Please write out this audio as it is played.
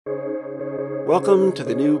Welcome to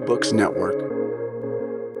the New Books Network.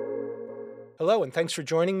 Hello, and thanks for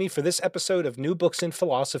joining me for this episode of New Books in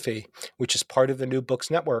Philosophy, which is part of the New Books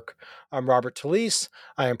Network. I'm Robert Talisse.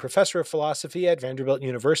 I am professor of philosophy at Vanderbilt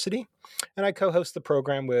University, and I co-host the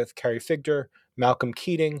program with Carrie Figdor, Malcolm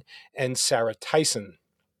Keating, and Sarah Tyson.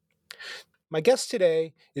 My guest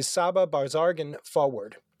today is Saba Barzargan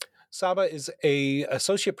Forward. Saba is an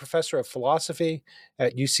associate professor of philosophy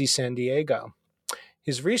at UC San Diego.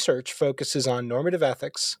 His research focuses on normative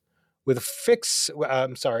ethics focuses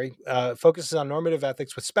on normative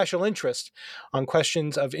ethics with special interest on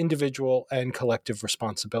questions of individual and collective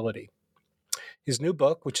responsibility. His new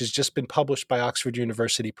book, which has just been published by Oxford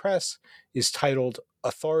University Press, is titled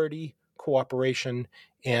Authority, Cooperation,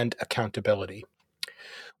 and Accountability.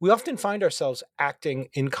 We often find ourselves acting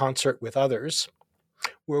in concert with others,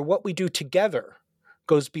 where what we do together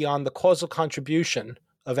goes beyond the causal contribution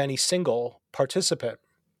of any single participant.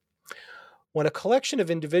 When a collection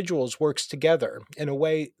of individuals works together in a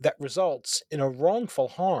way that results in a wrongful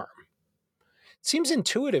harm, it seems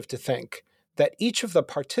intuitive to think that each of the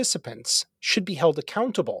participants should be held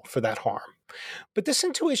accountable for that harm. But this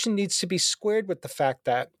intuition needs to be squared with the fact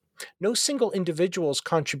that no single individual's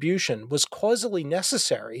contribution was causally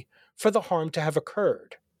necessary for the harm to have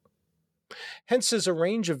occurred. Hence, there's a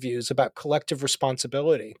range of views about collective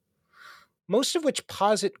responsibility, most of which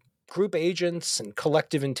posit group agents and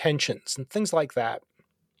collective intentions and things like that.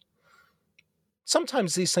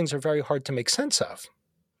 Sometimes these things are very hard to make sense of.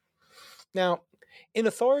 Now, in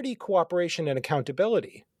Authority, Cooperation, and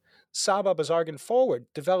Accountability, Saba Barzargan Forward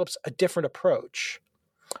develops a different approach.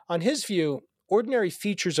 On his view, ordinary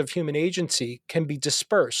features of human agency can be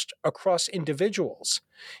dispersed across individuals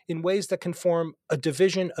in ways that can form a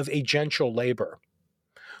division of agential labor.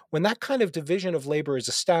 When that kind of division of labor is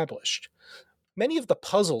established, many of the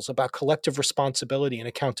puzzles about collective responsibility and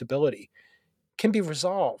accountability can be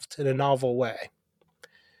resolved in a novel way.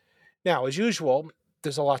 Now, as usual,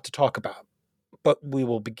 there's a lot to talk about, but we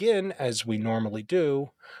will begin, as we normally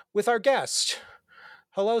do, with our guest.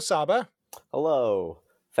 Hello, Saba. Hello.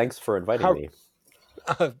 Thanks for inviting me.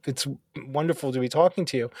 It's wonderful to be talking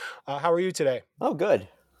to you. How are you today? Oh, good.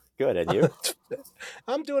 Good. And you?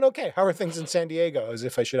 I'm doing okay. How are things in San Diego, as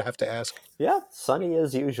if I should have to ask? Yeah, sunny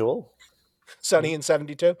as usual. Sunny in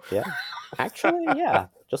 72? Yeah. Actually, yeah,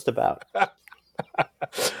 just about.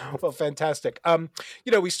 Well, fantastic.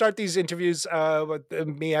 We start these interviews with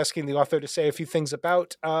me asking the author to say a few things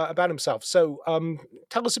about himself. So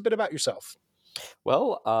tell us a bit about yourself.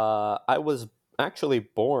 Well, I was actually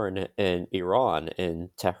born in Iran, in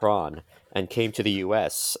Tehran, and came to the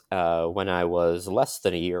U.S. When I was less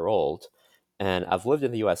than a year old. And I've lived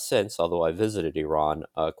in the U.S. since, although I visited Iran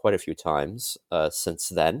quite a few times since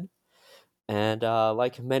then. And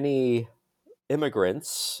like many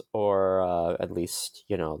immigrants, or at least,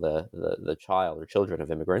 the child or children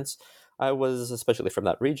of immigrants, I was, especially from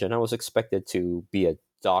that region, I was expected to be a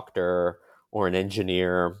doctor or an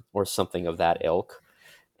engineer or something of that ilk.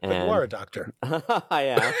 But you are a doctor. I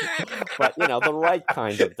am. But, the right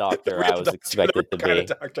kind of doctor I was expected to be.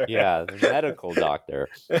 Yeah, the medical doctor.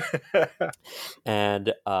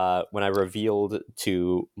 And when I revealed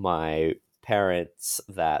to my parents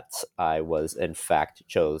that I was in fact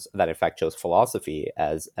chose philosophy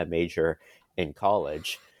as a major in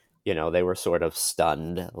college, they were sort of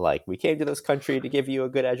stunned. Like, we came to this country to give you a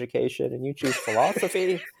good education and you choose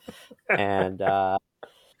philosophy. And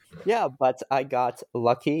but I got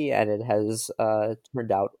lucky, and it has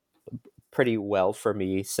turned out pretty well for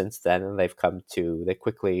me since then. And they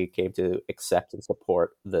quickly came to accept and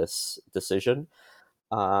support this decision.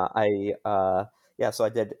 So I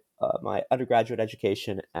did my undergraduate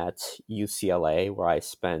education at UCLA, where I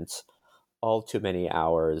spent all too many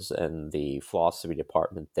hours in the philosophy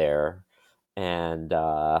department there, and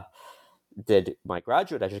did my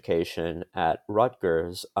graduate education at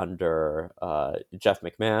Rutgers under Jeff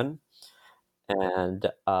McMahon, and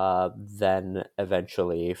then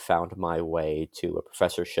eventually found my way to a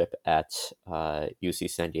professorship at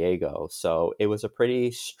UC San Diego. So it was a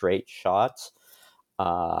pretty straight shot.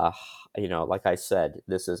 Like I said,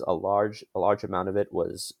 this is a large amount of it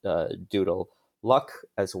was due to luck,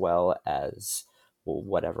 as well as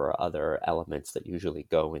whatever other elements that usually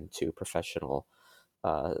go into professional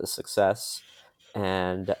success.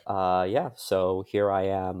 And so here I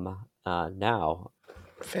am now.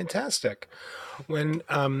 Fantastic. When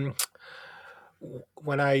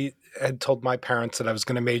I had told my parents that I was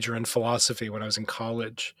going to major in philosophy when I was in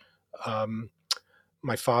college,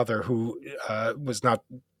 my father, who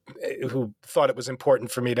thought it was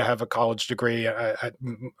important for me to have a college degree, I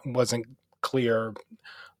wasn't clear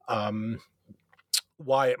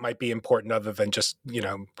why it might be important other than just,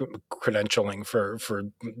 credentialing for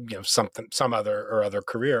some other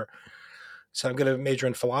career. So I'm going to major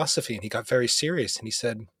in philosophy. And he got very serious. And he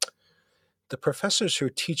said, the professors who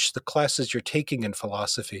teach the classes you're taking in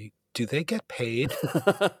philosophy, do they get paid?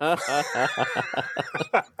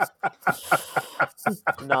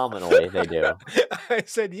 Nominally, they do. I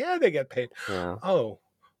said, yeah, they get paid. Yeah. Oh,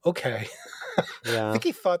 okay. Yeah. I think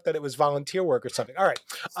he thought that it was volunteer work or something. All right.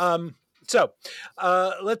 So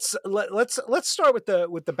let's start with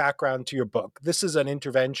the background to your book. This is an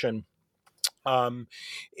intervention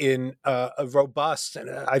in a robust and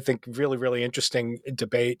I think really, really interesting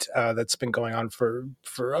debate that's been going on for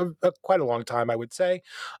quite a long time, I would say,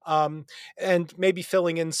 and maybe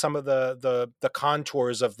filling in some of the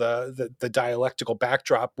contours of the dialectical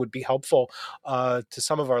backdrop would be helpful to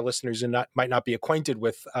some of our listeners who might not be acquainted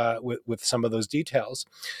with some of those details.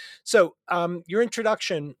 So your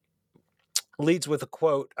introduction leads with a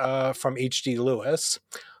quote from H.G. Lewis.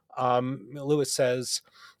 Lewis says,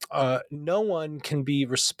 no one can be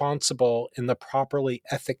responsible in the properly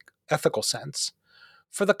ethical sense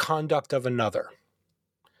for the conduct of another.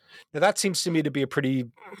 Now, that seems to me to be a pretty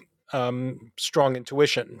strong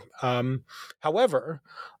intuition. However,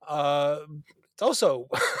 it also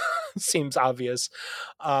seems obvious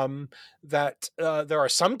that there are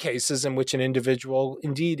some cases in which an individual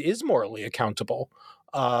indeed is morally accountable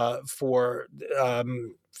for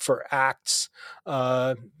acts,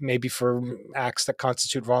 maybe for acts that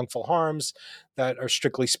constitute wrongful harms that are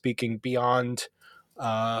strictly speaking beyond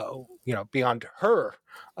her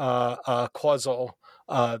causal,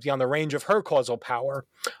 beyond the range of her causal power.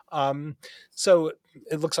 So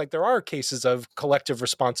it looks like there are cases of collective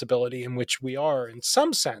responsibility in which we are, in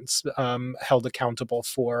some sense, held accountable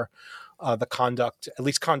for the conduct, at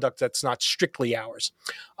least conduct that's not strictly ours.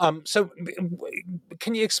 So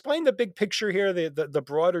can you explain the big picture here, the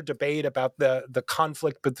broader debate about the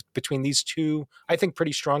conflict between these two, I think,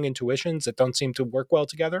 pretty strong intuitions that don't seem to work well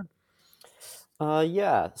together?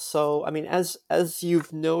 Yeah. So, I mean, as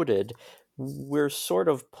you've noted, we're sort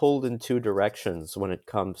of pulled in two directions when it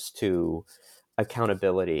comes to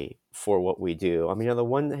accountability for what we do. I mean, on the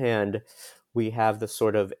one hand, we have the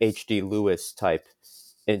sort of H.G. Lewis type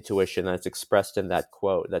intuition that's expressed in that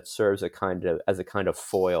quote that serves as a kind of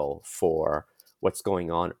foil for what's going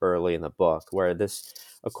on early in the book, where this,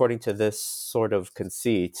 according to this sort of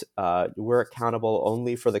conceit, we're accountable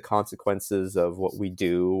only for the consequences of what we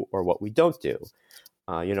do or what we don't do,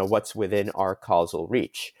 what's within our causal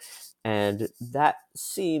reach. And that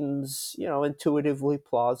seems, intuitively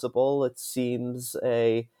plausible. It seems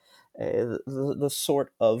the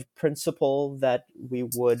sort of principle that we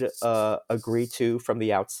would agree to from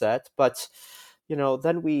the outset. But,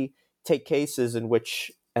 then we take cases in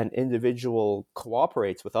which an individual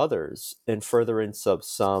cooperates with others in furtherance of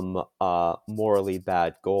some morally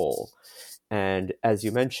bad goal. And as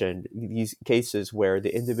you mentioned, these cases where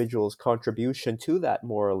the individual's contribution to that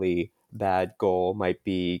morally bad goal might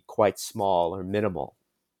be quite small or minimal.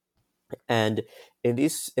 And in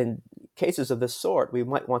cases of this sort, we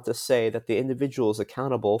might want to say that the individual is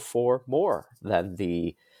accountable for more than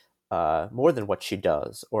what she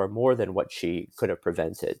does, or more than what she could have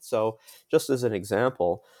prevented. So, just as an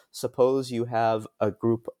example, suppose you have a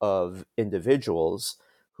group of individuals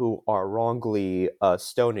who are wrongly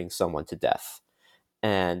stoning someone to death,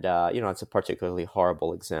 and it's a particularly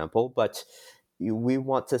horrible example, but we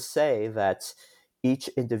want to say that each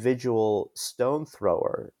individual stone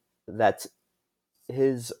thrower, that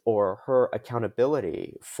his or her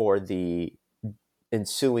accountability for the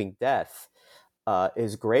ensuing death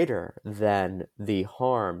is greater than the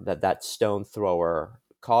harm that stone thrower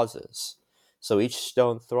causes. So each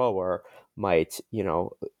stone thrower might,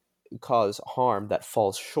 cause harm that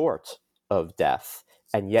falls short of death,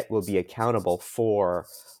 and yet will be accountable for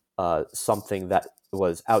something that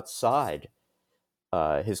was outside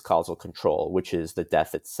his causal control, which is the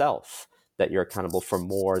death itself, that you're accountable for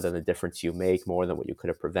more than the difference you make, more than what you could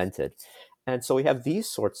have prevented. And so we have these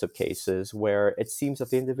sorts of cases where it seems that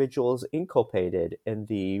the individual is inculpated in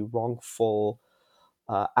the wrongful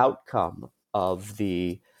outcome of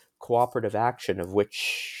the cooperative action of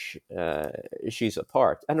which she's a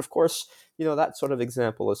part. And of course, that sort of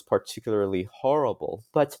example is particularly horrible.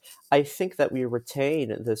 But I think that we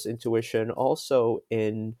retain this intuition also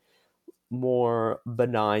in more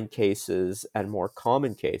benign cases and more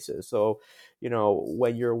common cases. So,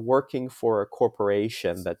 when you're working for a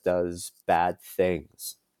corporation that does bad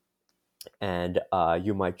things, and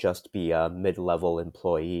you might just be a mid-level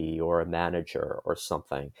employee or a manager or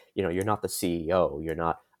something, you're not the CEO, you're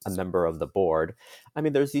not a member of the board. I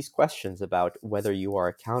mean, there's these questions about whether you are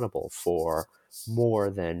accountable for more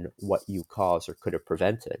than what you caused or could have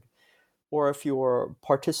prevented. Or if you're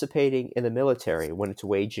participating in the military when it's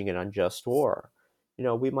waging an unjust war,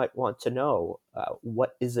 we might want to know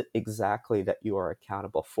what is it exactly that you are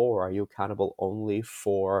accountable for? Are you accountable only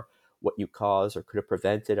for what you caused or could have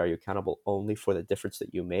prevented? Are you accountable only for the difference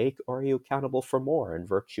that you make? Or are you accountable for more in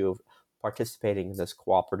virtue of participating in this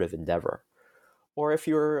cooperative endeavor? Or if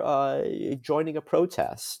you're joining a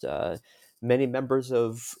protest, many members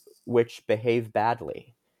of which behave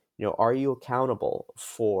badly, are you accountable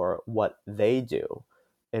for what they do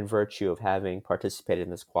in virtue of having participated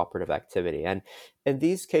in this cooperative activity? And in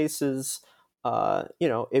these cases,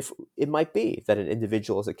 if it might be that an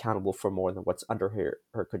individual is accountable for more than what's under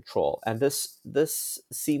her control, and this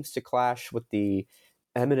seems to clash with the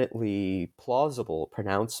eminently plausible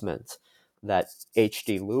pronouncement that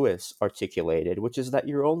H.D. Lewis articulated, which is that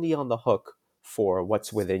you're only on the hook for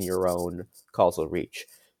what's within your own causal reach.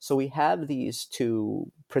 So we have these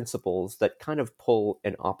two principles that kind of pull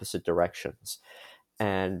in opposite directions,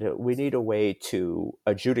 and we need a way to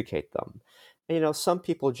adjudicate them. And, some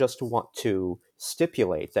people just want to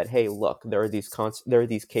stipulate that, hey, look, there are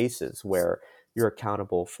these cases where you're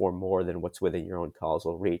accountable for more than what's within your own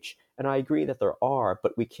causal reach. And I agree that there are,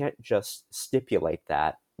 but we can't just stipulate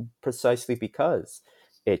that precisely because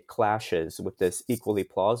it clashes with this equally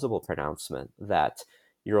plausible pronouncement that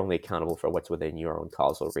you're only accountable for what's within your own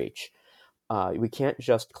causal reach. We can't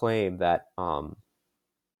just claim that,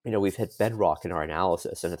 we've hit bedrock in our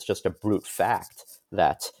analysis and it's just a brute fact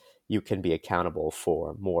that you can be accountable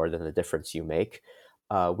for more than the difference you make.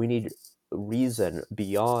 We need reason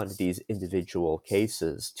beyond these individual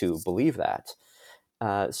cases to believe that.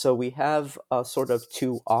 So we have sort of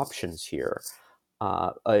two options here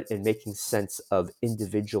in making sense of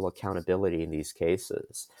individual accountability in these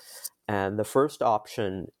cases. And the first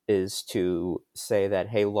option is to say that,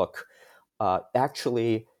 hey, look,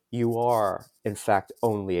 actually, you are, in fact,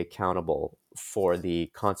 only accountable for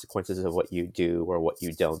the consequences of what you do or what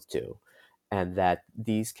you don't do. And that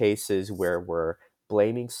these cases where we're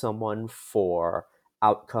blaming someone for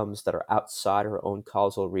outcomes that are outside our own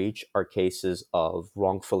causal reach are cases of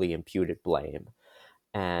wrongfully imputed blame.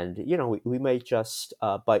 And, we may just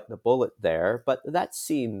bite the bullet there, but that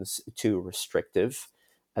seems too restrictive,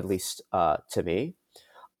 at least to me.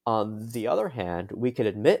 On the other hand, we can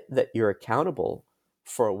admit that you're accountable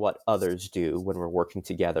for what others do when we're working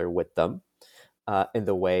together with them in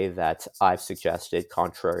the way that I've suggested,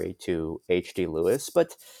 contrary to H.D. Lewis.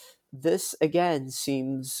 But this, again,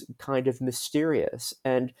 seems kind of mysterious.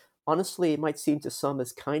 And honestly, it might seem to some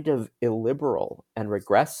as kind of illiberal and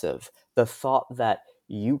regressive, the thought that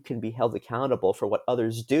you can be held accountable for what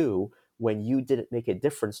others do when you didn't make a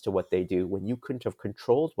difference to what they do, when you couldn't have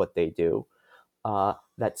controlled what they do.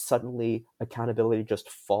 That suddenly accountability just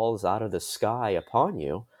falls out of the sky upon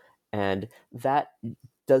you. And that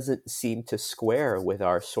doesn't seem to square with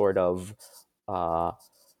our sort of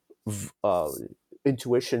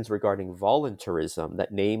intuitions regarding voluntarism,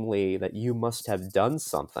 that namely that you must have done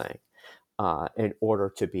something in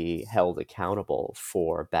order to be held accountable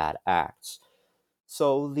for bad acts.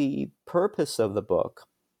 So the purpose of the book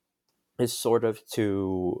is sort of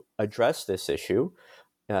to address this issue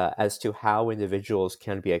as to how individuals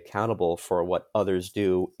can be accountable for what others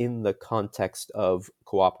do in the context of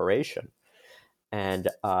cooperation. And,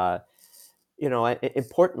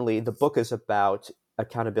 importantly, the book is about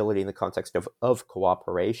accountability in the context of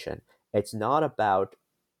cooperation. It's not about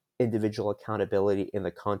individual accountability in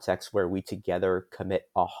the context where we together commit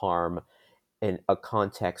a harm in a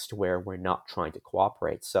context where we're not trying to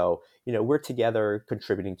cooperate. So, we're together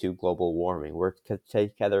contributing to global warming. We're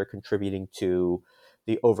together contributing to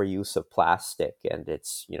the overuse of plastic and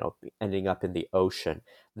it's, ending up in the ocean.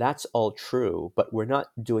 That's all true, but we're not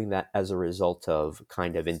doing that as a result of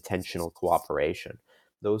kind of intentional cooperation.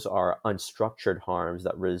 Those are unstructured harms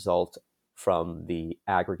that result from the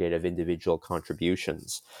aggregate of individual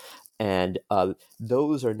contributions. And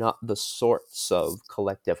those are not the sorts of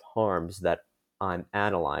collective harms that I'm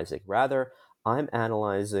analyzing. Rather, I'm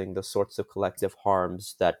analyzing the sorts of collective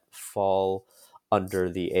harms that fall under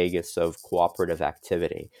the aegis of cooperative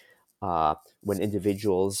activity. When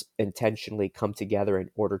individuals intentionally come together in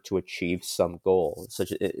order to achieve some goal,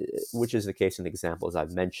 which is the case in the examples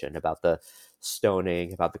I've mentioned about the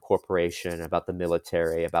stoning, about the corporation, about the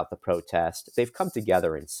military, about the protest. They've come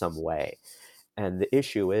together in some way. And the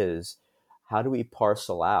issue is, how do we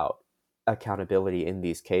parcel out accountability in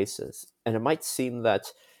these cases? And it might seem that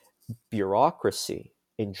bureaucracy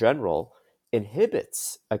in general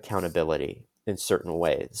inhibits accountability in certain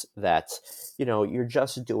ways, that, you're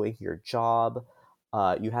just doing your job.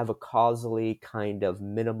 You have a causally kind of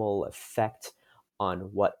minimal effect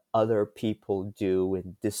on what other people do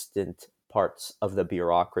in distant parts of the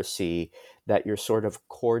bureaucracy, that you're sort of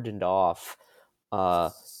cordoned off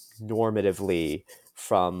normatively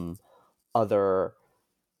from other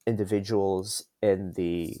individuals in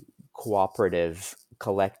the cooperative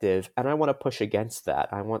collective. And I want to push against that.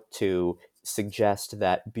 I want to suggest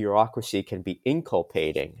that bureaucracy can be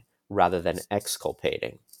inculpating rather than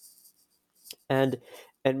exculpating. And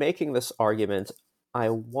in making this argument, I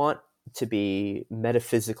want to be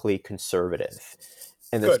metaphysically conservative.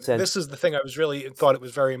 In the Good. sense, This is the thing I was really thought it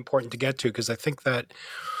was very important to get to, because I think that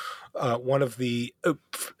one of the,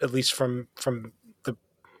 at least from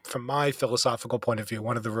my philosophical point of view,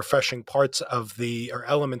 one of the refreshing parts of or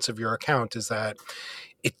elements of your account is that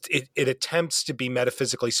it attempts to be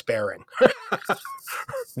metaphysically sparing.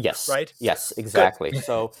 yes, right? yes, exactly. Good.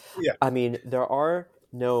 So, Yeah. I mean, there are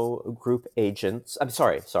no group agents. I'm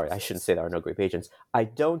sorry, I shouldn't say there are no group agents. I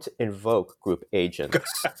don't invoke group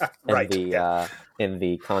agents Right. In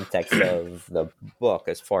the context of the book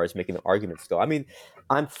as far as making the arguments go. I mean,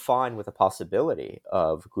 I'm fine with the possibility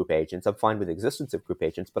of group agents. I'm fine with the existence of group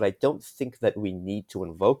agents, but I don't think that we need to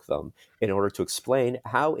invoke them in order to explain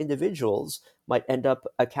how individuals might end up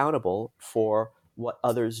accountable for what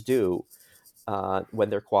others do when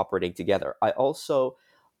they're cooperating together. I also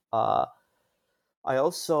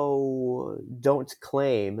don't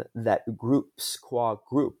claim that groups qua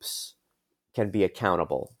groups can be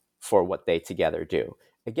accountable for what they together do.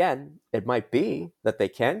 Again, it might be that they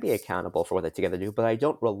can be accountable for what they together do, but I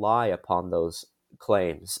don't rely upon those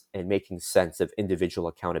claims in making sense of individual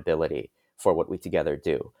accountability for what we together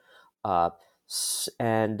do.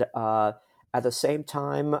 And at the same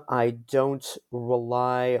time, I don't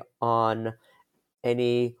rely on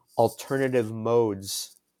any alternative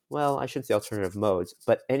modes. Well, I shouldn't say alternative modes,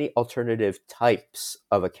 but any alternative types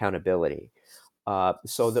of accountability.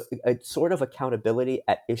 So the sort of accountability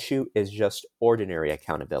at issue is just ordinary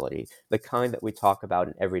accountability, the kind that we talk about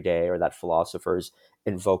in everyday or that philosophers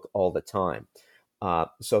invoke all the time.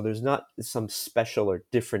 So there's not some special or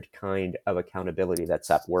different kind of accountability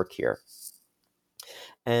that's at work here.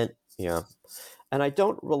 And I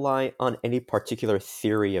don't rely on any particular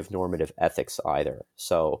theory of normative ethics either.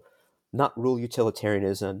 So not rule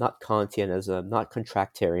utilitarianism, not Kantianism, not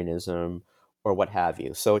contractarianism, or what have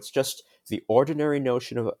you. So it's just the ordinary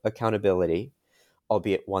notion of accountability,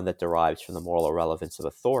 albeit one that derives from the moral irrelevance of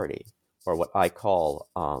authority, or what I call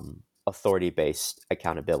authority-based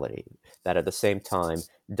accountability, that at the same time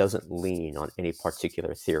doesn't lean on any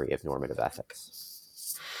particular theory of normative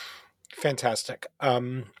ethics. Fantastic.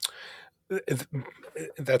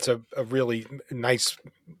 That's a really nice,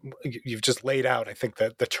 you've just laid out, I think,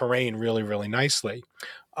 that the terrain really, really nicely.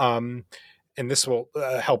 And this will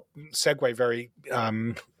help segue very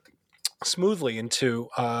smoothly into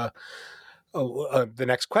the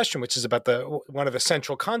next question, which is about one of the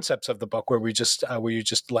central concepts of the book, where you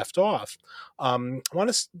just left off. I'd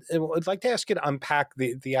like to ask you to unpack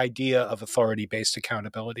the idea of authority-based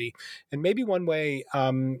accountability, and maybe one way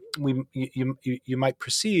you might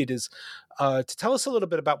proceed is to tell us a little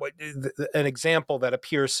bit about an example that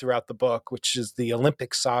appears throughout the book, which is the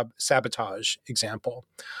Olympic sabotage example.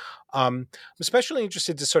 I'm especially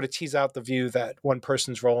interested to sort of tease out the view that one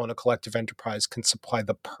person's role in a collective enterprise can supply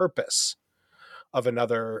the purpose of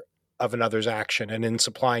another's action, and in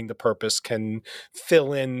supplying the purpose can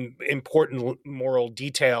fill in important moral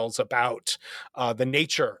details about the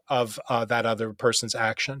nature of that other person's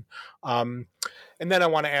action. And then I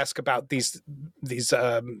want to ask about these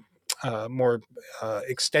more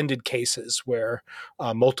extended cases where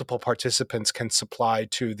multiple participants can supply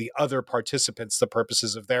to the other participants the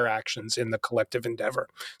purposes of their actions in the collective endeavor.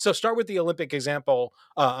 So start with the Olympic example.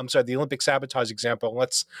 The Olympic sabotage example.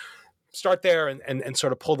 Let's start there and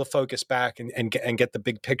sort of pull the focus back and get the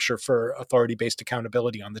big picture for authority-based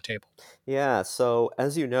accountability on the table. Yeah, so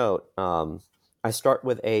as you note, I start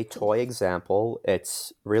with a toy example.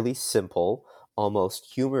 It's really simple,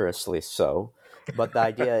 almost humorously so, but the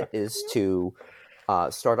idea is to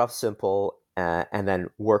start off simple and then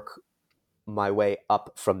work my way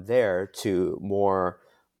up from there to more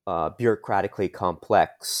bureaucratically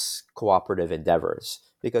complex cooperative endeavors.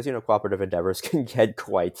 Because, cooperative endeavors can get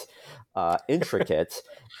quite intricate.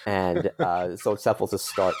 And so it's helpful to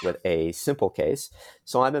start with a simple case.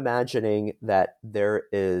 So I'm imagining that there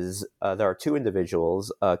are two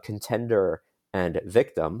individuals, a contender and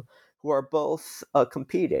victim, who are both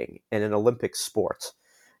competing in an Olympic sport.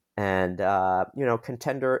 And,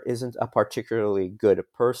 contender isn't a particularly good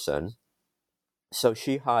person. So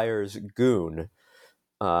she hires Goon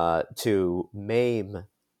to maim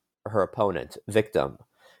her opponent, victim,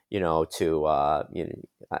 to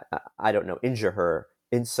I don't know, injure her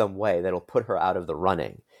in some way that'll put her out of the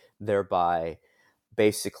running, thereby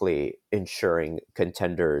basically ensuring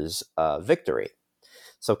Contender's victory.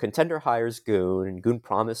 So Contender hires Goon, and Goon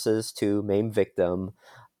promises to maim Victim,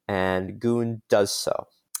 and Goon does so.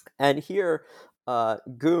 And here,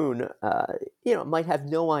 Goon, might have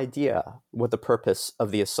no idea what the purpose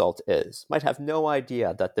of the assault is. Might have no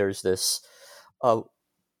idea that there's this,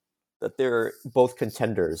 that they're both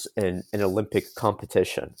contenders in an Olympic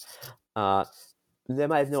competition. They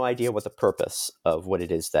might have no idea what the purpose of what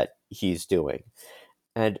it is that he's doing.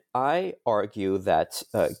 And I argue that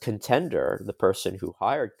Contender, the person who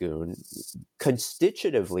hired Goon,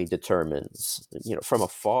 constitutively determines, from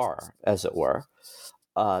afar, as it were,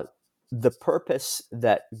 the purpose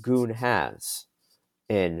that Goon has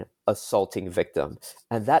in assaulting Victim.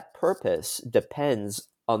 And that purpose depends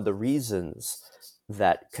on the reasons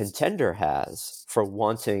that Contender has for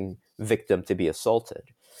wanting Victim to be assaulted.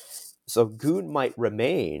 So Goon might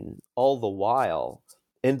remain all the while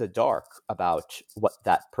in the dark about what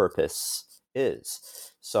that purpose is.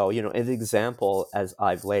 So, in the example, as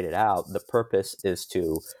I've laid it out, the purpose is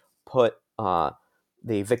to put the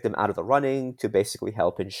Victim out of the running to basically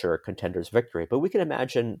help ensure Contender's victory. But we can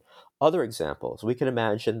imagine other examples. We can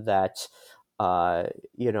imagine that,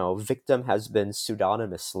 Victim has been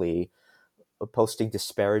pseudonymously posting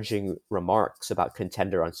disparaging remarks about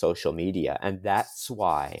Contender on social media, and that's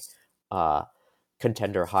why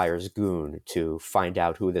Contender hires Goon to find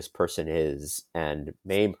out who this person is and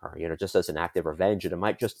maim her, just as an act of revenge. And it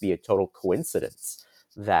might just be a total coincidence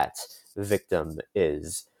that Victim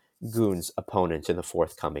is Goon's opponent in the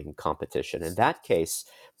forthcoming competition. In that case,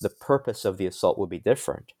 the purpose of the assault will be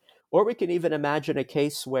different. Or we can even imagine a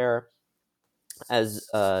case where, as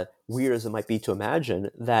weird as it might be to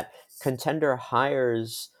imagine, that Contender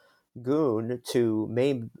hires Goon to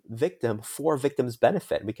maim Victim for Victim's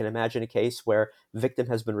benefit. We can imagine a case where Victim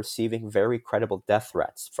has been receiving very credible death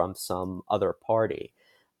threats from some other party,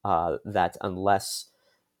 that unless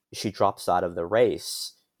she drops out of the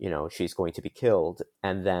race, she's going to be killed.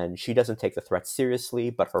 And then she doesn't take the threat seriously,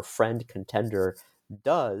 but her friend Contender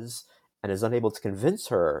does, and is unable to convince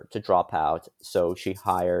her to drop out. So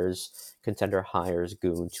Contender hires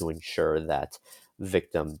Goon to ensure that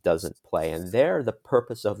Victim doesn't play. And there, the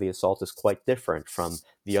purpose of the assault is quite different from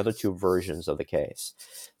the other two versions of the case.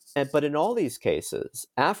 But in all these cases,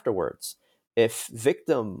 afterwards, if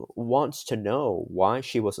Victim wants to know why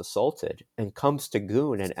she was assaulted and comes to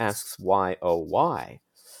Goon and asks why, why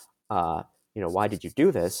did you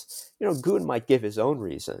do this? Goon might give his own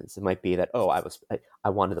reasons. It might be that, I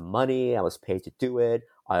wanted the money, I was paid to do it,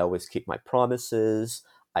 I always keep my promises,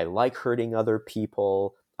 I like hurting other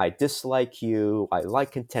people, I dislike you, I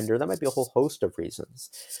like Contender. That might be a whole host of reasons.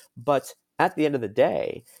 But at the end of the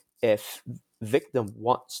day, if Victim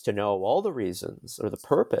wants to know all the reasons or the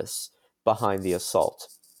purpose behind the assault,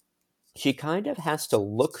 she kind of has to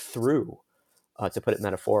look through, to put it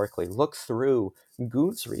metaphorically, look through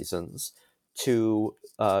Goon's reasons to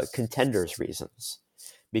Contender's reasons,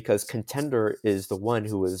 because Contender is the one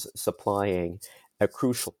who is supplying a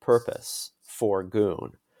crucial purpose for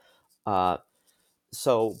Goon.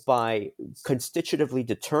 So by constitutively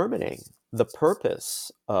determining the purpose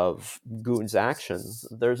of Goon's actions,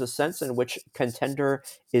 there's a sense in which Contender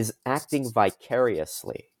is acting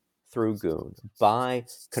vicariously through Goon by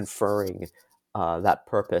conferring that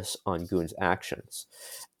purpose on Goon's actions.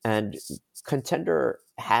 And Contender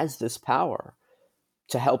has this power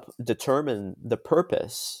to help determine the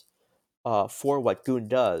purpose for what Goon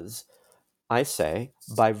does, I say,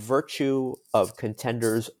 by virtue of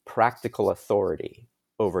Contender's practical authority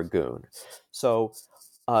over Goon. So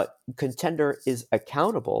Contender is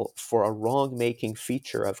accountable for a wrong-making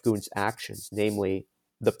feature of Goon's actions, namely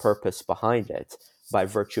the purpose behind it, by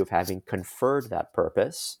virtue of having conferred that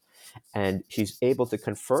purpose. And she's able to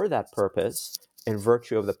confer that purpose in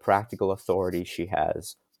virtue of the practical authority she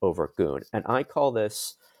has over Goon. And I call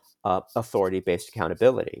this authority-based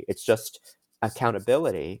accountability. It's just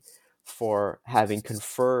accountability for having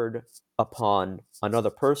conferred upon another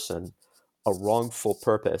person a wrongful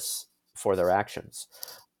purpose for their actions.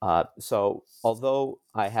 So although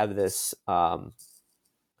I have this,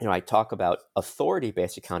 I talk about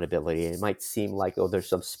authority-based accountability, it might seem like, there's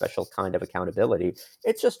some special kind of accountability.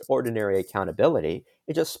 It's just ordinary accountability.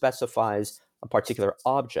 It just specifies a particular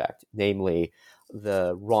object, namely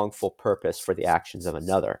the wrongful purpose for the actions of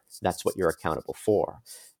another. That's what you're accountable for.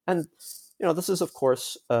 And this is, of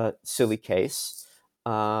course, a silly case.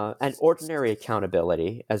 And ordinary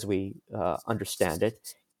accountability, as we understand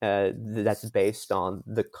it, that's based on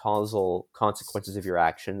the causal consequences of your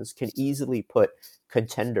actions can easily put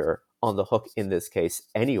contender on the hook in this case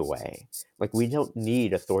anyway. Like, we don't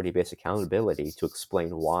need authority-based accountability to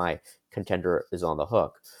explain why contender is on the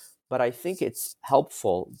hook. But I think it's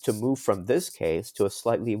helpful to move from this case to a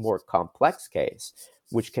slightly more complex case,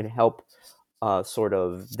 which can help sort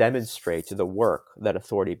of demonstrate the work that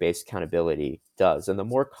authority-based accountability does. And the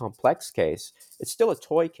more complex case, it's still a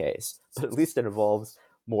toy case, but at least it involves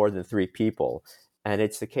more than 3 people. And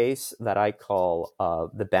it's the case that I call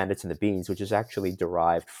The Bandits and the Beans, which is actually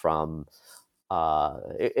derived from,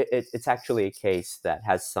 it's actually a case that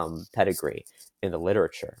has some pedigree in the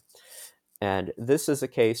literature. And this is a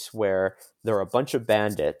case where there are a bunch of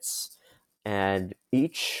bandits, and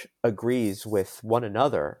each agrees with one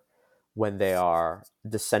another when they are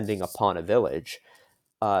descending upon a village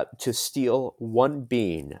to steal 1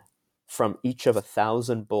 bean from each of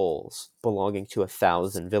 1,000 bulls belonging to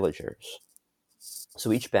 1,000 villagers.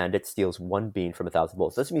 So each bandit steals 1 bean from 1,000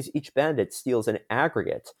 bulls. This means each bandit steals an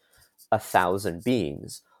aggregate 1,000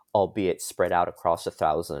 beans, albeit spread out across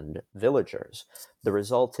 1,000 villagers. The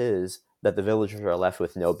result is that the villagers are left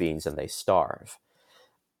with no beans and they starve.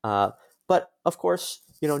 But of course,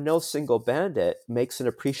 no single bandit makes an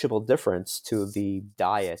appreciable difference to the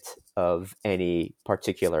diet of any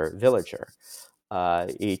particular villager.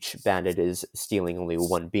 Each bandit is stealing only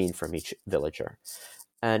 1 bean from each villager.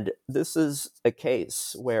 And this is a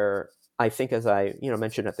case where I think, as I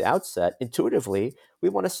mentioned at the outset, intuitively, we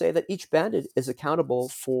want to say that each bandit is accountable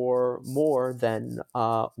for more than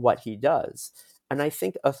what he does. And I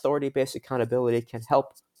think authority-based accountability can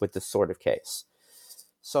help with this sort of case.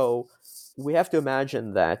 So we have to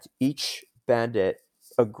imagine that each bandit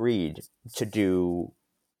agreed to do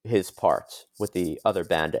his part with the other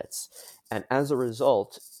bandits. And as a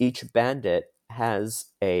result, each bandit has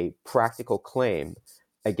a practical claim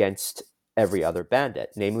against every other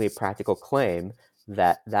bandit, namely a practical claim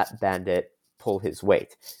that that bandit pull his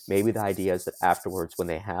weight. Maybe the idea is that afterwards, when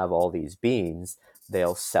they have all these beans,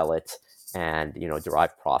 they'll sell it and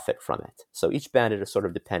derive profit from it. So each bandit is sort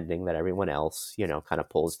of depending that everyone else kind of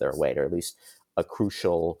pulls their weight, or at least a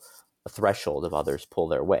crucial threshold of others pull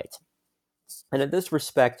their weight. And in this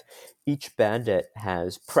respect, each bandit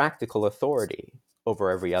has practical authority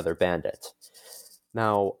over every other bandit.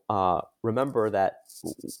 Now, remember that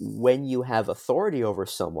when you have authority over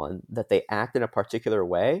someone, that they act in a particular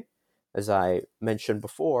way, as I mentioned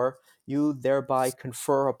before, you thereby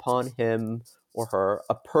confer upon him or her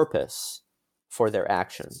a purpose for their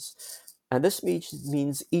actions. And this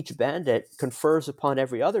means each bandit confers upon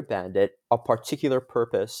every other bandit a particular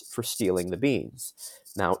purpose for stealing the beans.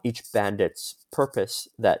 Now, each bandit's purpose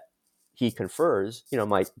that he confers,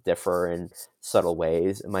 might differ in subtle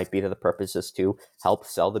ways. It might be that the purpose is to help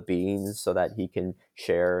sell the beans so that he can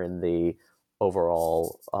share in the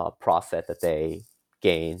overall profit that they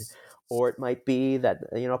gain. Or it might be that,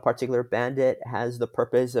 a particular bandit has the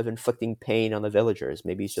purpose of inflicting pain on the villagers.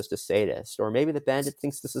 Maybe he's just a sadist. Or maybe the bandit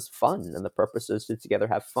thinks this is fun and the purpose is to together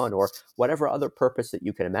have fun, or whatever other purpose that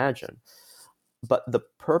you can imagine. But the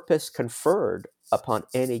purpose conferred upon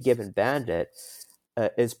any given bandit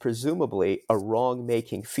is presumably a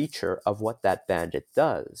wrong-making feature of what that bandit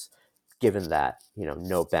does, given that,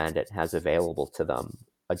 no bandit has available to them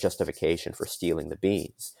a justification for stealing the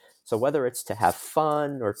beans. So whether it's to have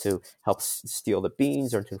fun or to help steal the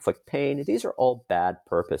beans or to inflict pain, these are all bad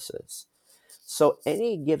purposes. So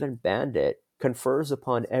any given bandit confers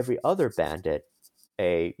upon every other bandit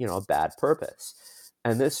a bad purpose.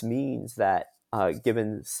 And this means that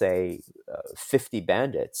given, say, 50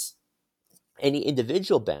 bandits, any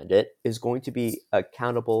individual bandit is going to be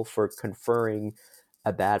accountable for conferring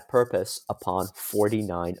a bad purpose upon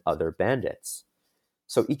 49 other bandits.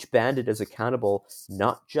 So each bandit is accountable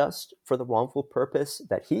not just for the wrongful purpose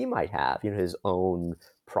that he might have, his own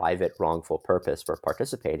private wrongful purpose for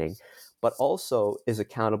participating, but also is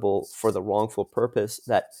accountable for the wrongful purpose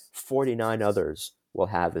that 49 others will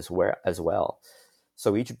have as well.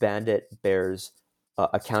 So each bandit bears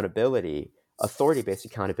accountability, authority-based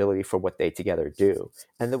accountability for what they together do.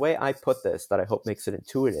 And the way I put this, that I hope makes it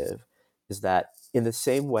intuitive, is that in the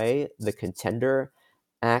same way the contender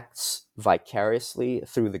acts vicariously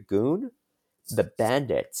through the goon, the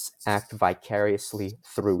bandits act vicariously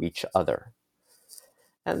through each other.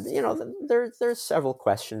 And, there's several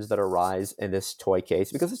questions that arise in this toy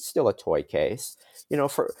case, because it's still a toy case.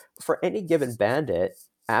 For any given bandit,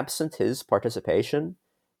 absent his participation,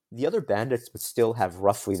 the other bandits would still have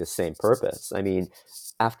roughly the same purpose. I mean,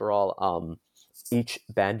 after all, each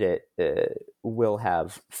bandit will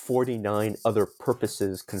have 49 other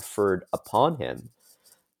purposes conferred upon him.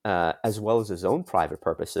 as well as his own private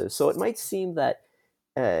purposes. So it might seem that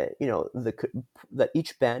that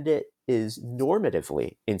each bandit is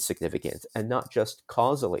normatively insignificant and not just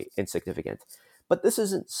causally insignificant. But this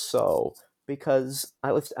isn't so, because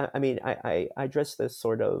I address this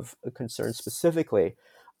sort of concern specifically,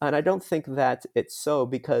 and I don't think that it's so,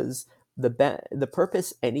 because the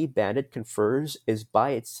purpose any bandit confers is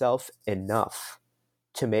by itself enough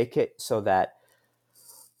to make it so that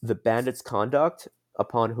the bandit's conduct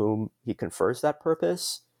upon whom he confers that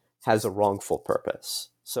purpose has a wrongful purpose.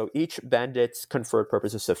 So each bandit's conferred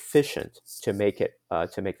purpose is sufficient to make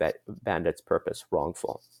that bandit's purpose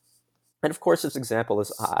wrongful. And of course, this example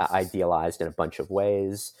is idealized in a bunch of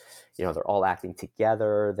ways. They're all acting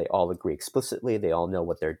together. They all agree explicitly. They all know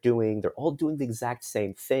what they're doing. They're all doing the exact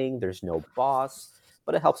same thing. There's no boss,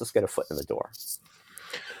 but it helps us get a foot in the door.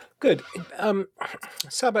 Good.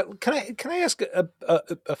 Saba, can I ask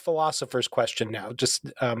a philosopher's question now,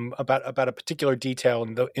 just about a particular detail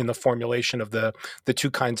in the formulation of the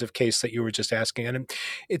two kinds of case that you were just asking, and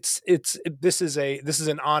this is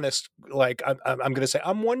an honest, like, I'm going to say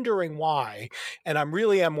I'm wondering why, and I'm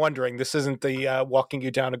wondering. This isn't the walking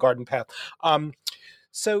you down a garden path.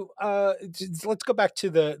 So let's go back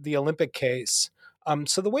to the Olympic case.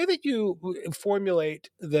 So the way that you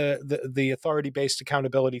formulate the authority-based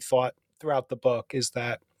accountability thought throughout the book is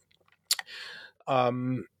that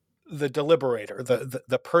the deliberator,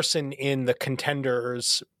 the person in the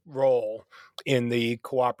contender's role in the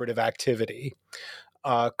cooperative activity,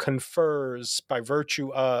 confers by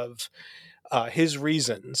virtue of his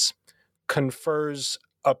reasons, confers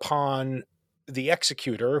upon the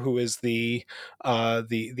executor, who is the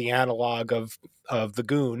analog of the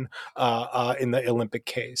goon in the Olympic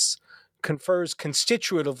case, confers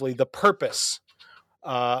constitutively the purpose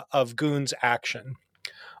of goon's action.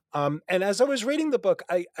 And as I was reading the book,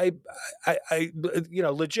 I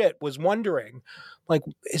legit was wondering, like,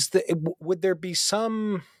 would there be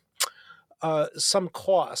some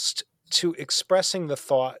cost to expressing the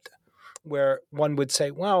thought where one would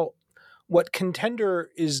say, well, what contender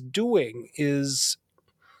is doing is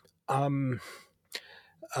doing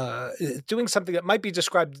something that might be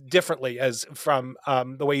described differently as from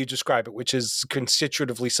the way you describe it, which is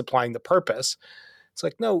constitutively supplying the purpose. It's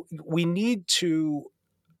like, no, we need to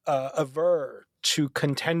aver to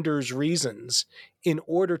contender's reasons in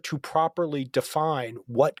order to properly define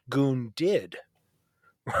what goon did.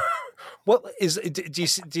 What is? Do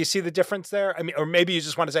you see the difference there? I mean, or maybe you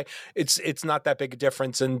just want to say it's not that big a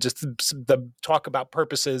difference, and just the talk about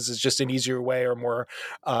purposes is just an easier way or more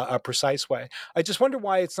a precise way. I just wonder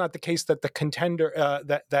why it's not the case that the contender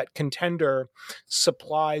that contender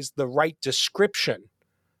supplies the right description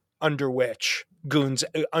under which goons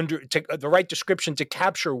the right description to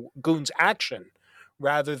capture goon's action,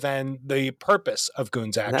 rather than the purpose of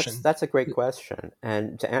goon's action. That's a great question,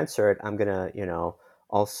 and to answer it, I'm gonna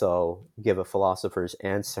also give a philosopher's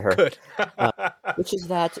answer. Good. Which is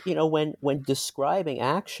that, when describing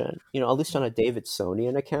action, at least on a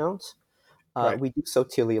Davidsonian account, Right. we do so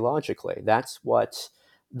teleologically. That's what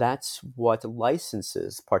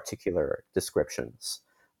licenses particular descriptions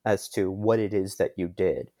as to what it is that you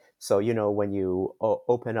did. So, when you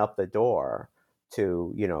open up the door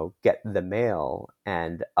to, get the mail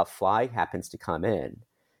and a fly happens to come in,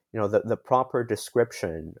 the proper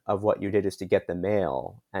description of what you did is to get the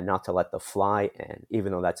mail and not to let the fly in,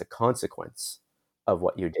 even though that's a consequence of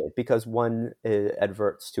what you did, because one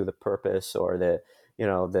adverts to the purpose or the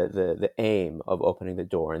aim of opening the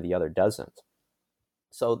door and the other doesn't.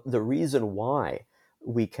 So the reason why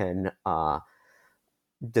we can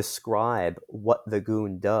describe what the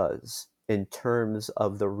goon does in terms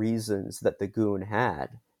of the reasons that the goon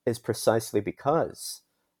had is precisely because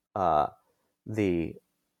the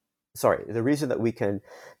reason that we can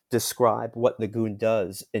describe what the goon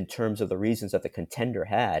does in terms of the reasons that the contender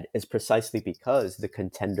had is precisely because the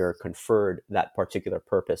contender conferred that particular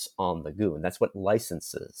purpose on the goon. That's what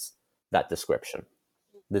licenses that description,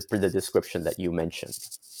 the description that you mentioned.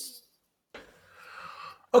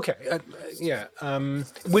 Okay. Yeah.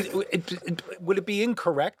 Would it be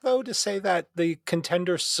incorrect, though, to say that the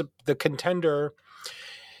contender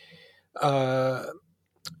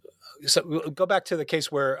so we'll go back to the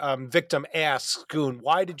case where victim asks goon,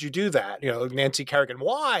 "Why did you do that?" Nancy Kerrigan,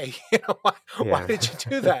 "Why? Why did you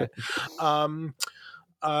do that?" Am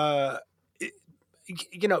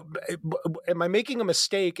I making a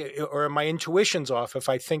mistake, or are my intuitions off if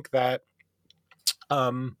I think that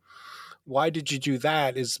 "Why did you do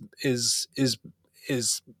that?" is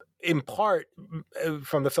in part,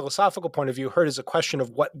 from the philosophical point of view, heard as a question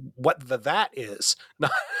of what the that is,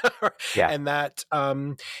 Yeah. and that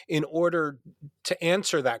in order to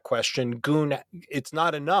answer that question, Goon, it's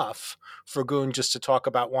not enough for Goon just to talk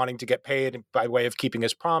about wanting to get paid by way of keeping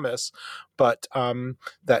his promise, but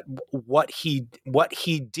that what he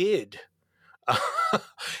did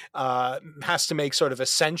has to make sort of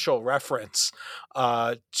essential reference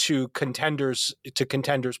to contenders'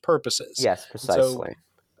 purposes. Yes, So, precisely. okay,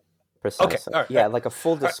 Precisely. all right, Yeah, like a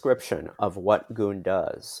full description of what Goon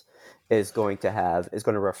does is going to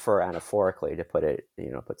refer anaphorically, to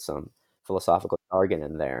put some philosophical jargon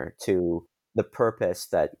in there, to the purpose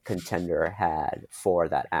that contender had for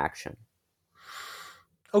that action.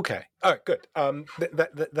 okay, all right, good.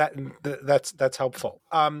 That's helpful.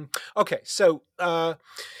 Okay, so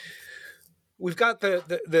we've got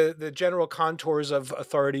the general contours of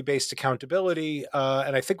authority-based accountability,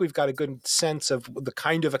 and I think we've got a good sense of the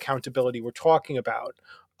kind of accountability we're talking about.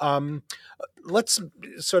 Let's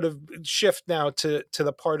sort of shift now to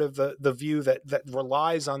the part of the view that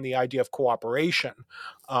relies on the idea of cooperation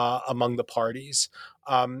among the parties.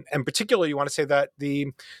 And particularly, you want to say that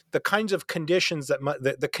the kinds of conditions that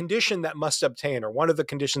the condition that must obtain, or one of the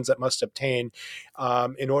conditions that must obtain,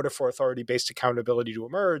 in order for authority-based accountability to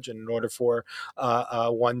emerge, and in order for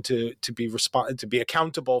one to be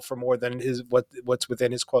accountable for more than what's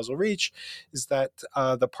within his causal reach, is that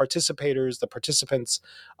the participants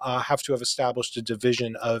have to have established a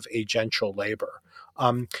division of agential labor.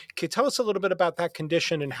 Can you tell us a little bit about that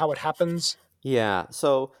condition and how it happens? Yeah.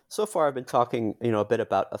 So far I've been talking, a bit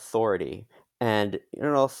about authority. And,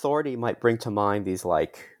 authority might bring to mind these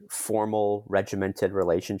like formal regimented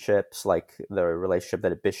relationships, like the relationship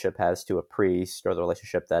that a bishop has to a priest, or the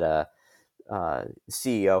relationship that a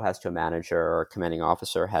CEO has to a manager, or a commanding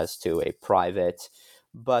officer has to a private.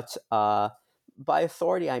 But by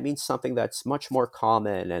authority, I mean something that's much more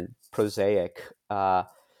common and prosaic.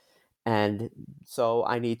 And so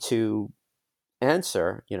I need to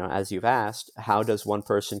answer, as you've asked, how does one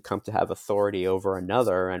person come to have authority over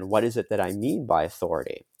another, and what is it that I mean by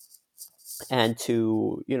authority? And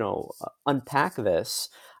to, unpack this,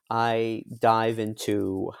 I dive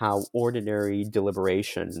into how ordinary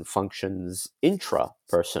deliberation functions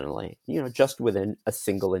intrapersonally, just within a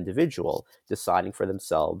single individual deciding for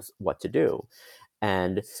themselves what to do.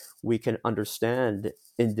 And we can understand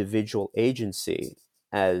individual agency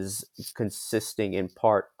as consisting in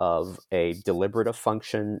part of a deliberative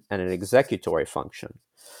function and an executory function,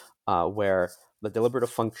 where the deliberative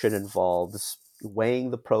function involves weighing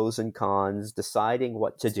the pros and cons, deciding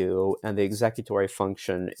what to do, and the executory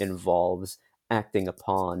function involves acting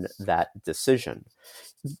upon that decision.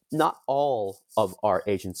 Not all of our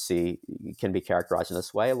agency can be characterized in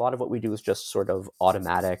this way. A lot of what we do is just sort of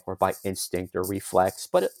automatic or by instinct or reflex,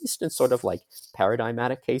 but at least in sort of like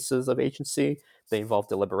paradigmatic cases of agency, they involve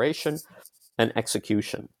deliberation and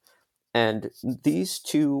execution. And these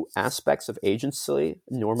two aspects of agency,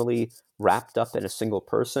 normally wrapped up in a single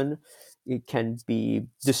person, it can be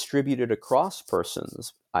distributed across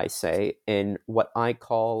persons, I say, in what I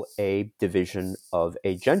call a division of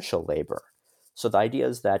agential labor. So the idea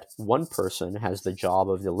is that one person has the job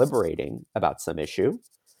of deliberating about some issue,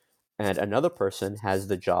 and another person has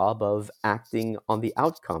the job of acting on the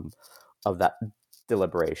outcome of that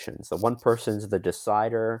deliberation. So one person's the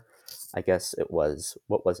decider. I guess it was,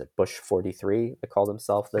 what was it, Bush 43? They called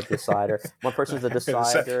himself the decider. One person's the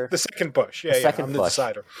decider. The second Bush. Yeah, second I'm Bush. the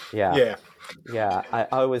decider. Yeah. Yeah, I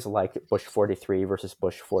always like Bush 43 versus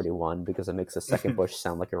Bush 41 because it makes the second Bush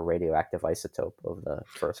sound like a radioactive isotope of the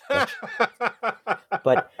first Bush.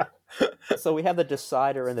 But so we have the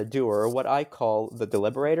decider and the doer, what I call the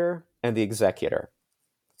deliberator and the executor.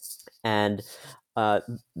 And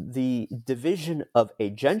the division of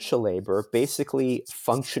agential labor basically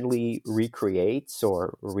functionally recreates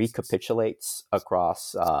or recapitulates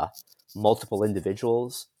across multiple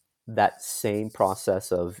individuals that same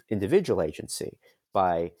process of individual agency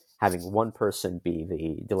by having one person be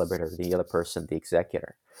the deliberator, the other person the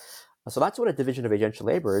executor. So that's what a division of agential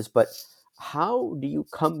labor is. But how do you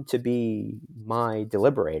come to be my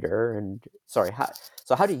deliberator?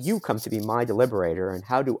 How do you come to be my deliberator, and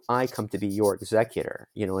how do I come to be your executor?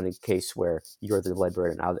 In a case where you're the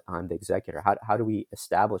deliberator and I'm the executor, how do we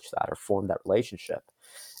establish that or form that relationship?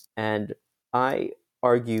 And I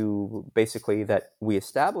argue basically that we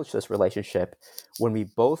establish this relationship when we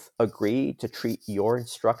both agree to treat your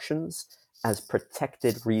instructions as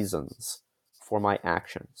protected reasons for my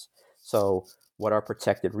actions. So what are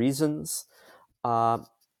protected reasons?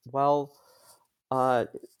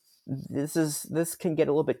 this can get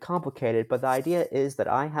a little bit complicated, but the idea is that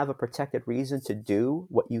I have a protected reason to do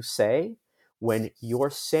what you say when you're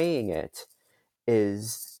saying it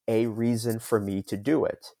is a reason for me to do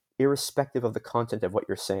it, irrespective of the content of what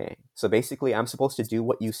you're saying. So basically, I'm supposed to do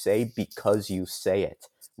what you say because you say it,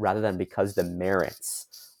 rather than because the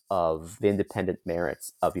independent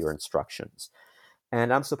merits of your instructions.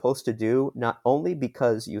 And I'm supposed to do not only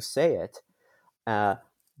because you say it,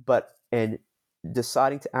 but in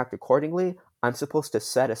deciding to act accordingly, I'm supposed to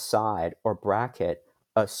set aside or bracket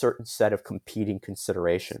a certain set of competing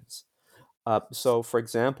considerations. So, for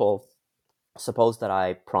example, suppose that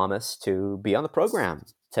I promise to be on the program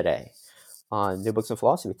today, on New Books in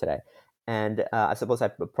Philosophy today. And I suppose I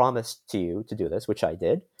promised to you to do this, which I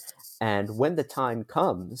did. And when the time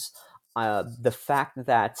comes, the fact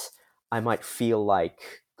that I might feel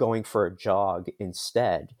like going for a jog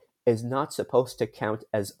instead is not supposed to count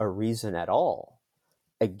as a reason at all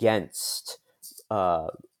against coming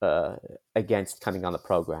on the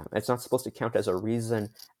program. It's not supposed to count as a reason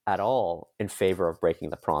at all in favor of breaking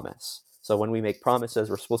the promise. So when we make promises,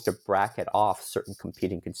 we're supposed to bracket off certain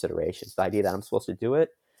competing considerations. The idea that I'm supposed to do it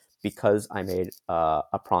because I made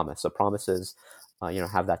a promise. So promises,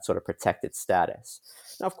 have that sort of protected status.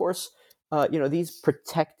 Now, of course, these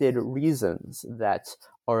protected reasons that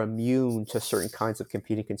are immune to certain kinds of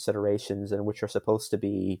competing considerations and which are supposed to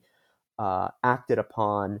be acted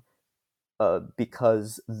upon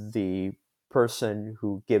because the person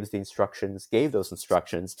who gives the instructions gave those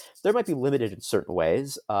instructions, they might be limited in certain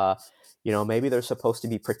ways. Maybe they're supposed to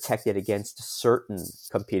be protected against certain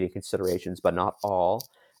competing considerations, but not all.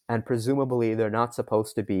 And presumably, they're not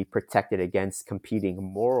supposed to be protected against competing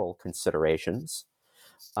moral considerations.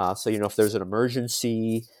 So, if there's an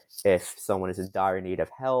emergency, if someone is in dire need of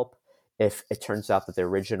help, if it turns out that the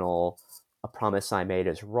original promise I made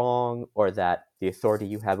is wrong, or that the authority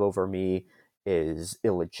you have over me is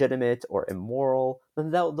illegitimate or immoral,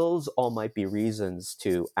 then those all might be reasons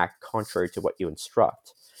to act contrary to what you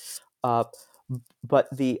instruct. But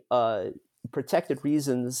the protected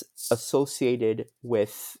reasons associated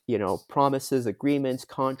with, promises, agreements,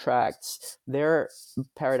 contracts, they're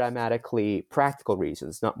paradigmatically practical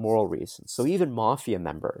reasons, not moral reasons. So even mafia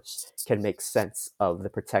members can make sense of the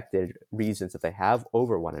protected reasons that they have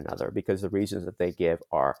over one another because the reasons that they give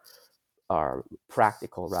are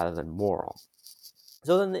practical rather than moral.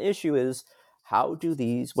 So then the issue is, what do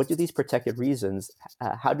these protected reasons,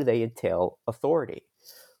 how do they entail authority?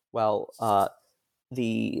 Well,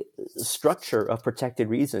 the structure of protected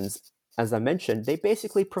reasons, as I mentioned, they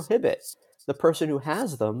basically prohibit the person who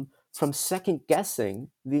has them from second-guessing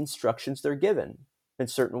the instructions they're given in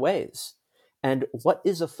certain ways. And what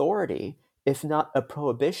is authority if not a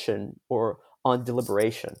prohibition or on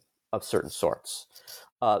deliberation of certain sorts?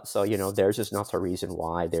 So, theirs is not a reason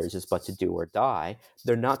why, theirs is but to do or die.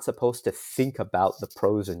 They're not supposed to think about the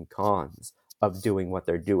pros and cons of doing what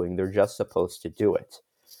they're doing. They're just supposed to do it.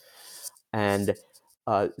 And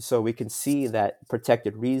so we can see that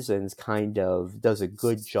protected reasons kind of does a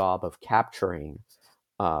good job of capturing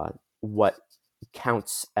what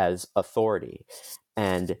counts as authority.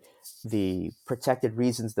 And the protected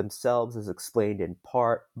reasons themselves is explained in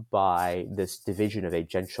part by this division of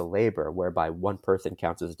agential labor, whereby one person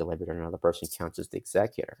counts as a deliberator and another person counts as the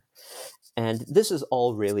executor. And this is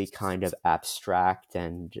all really kind of abstract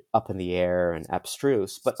and up in the air and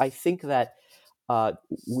abstruse, but I think that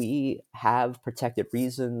we have protected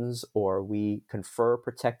reasons, or we confer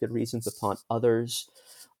protected reasons upon others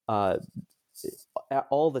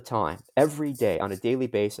all the time, every day, on a daily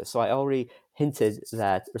basis. So I already hinted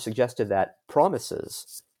that, or suggested that,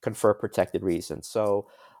 promises confer protected reasons. So,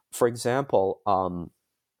 for example,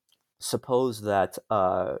 suppose that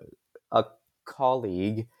a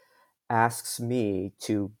colleague asks me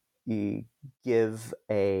to give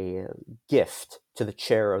a gift to the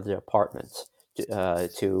chair of the department,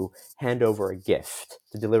 to hand over a gift,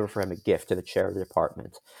 to deliver for him a gift to the chair of the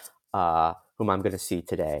department, whom I'm going to see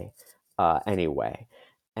today anyway.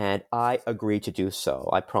 And I agree to do so.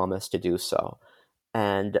 I promise to do so.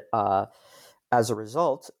 And as a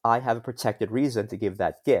result, I have a protected reason to give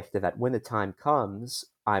that gift, and that when the time comes,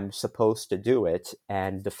 I'm supposed to do it.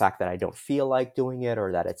 And the fact that I don't feel like doing it,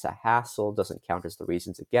 or that it's a hassle, doesn't count as the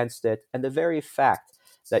reasons against it. And the very fact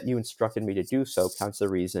that you instructed me to do so counts the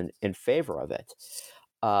reason in favor of it.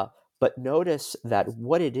 But notice that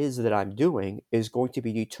what it is that I'm doing is going to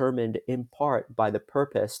be determined in part by the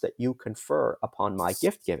purpose that you confer upon my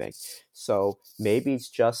gift giving. So maybe it's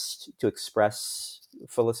just to express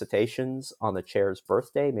felicitations on the chair's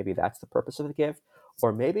birthday. Maybe that's the purpose of the gift.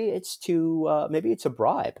 Or maybe it's maybe it's a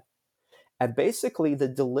bribe. And basically, the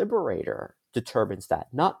deliberator determines that,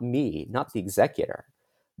 not me, not the executor.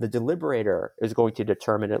 The deliberator is going to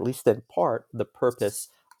determine, at least in part, the purpose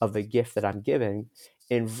of the gift that I'm giving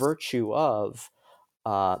in virtue of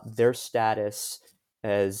their status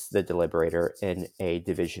as the deliberator in a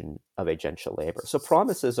division of agential labor. So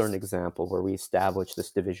promises are an example where we establish this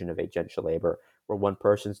division of agential labor where one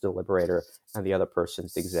person's deliberator and the other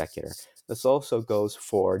person's the executor. This also goes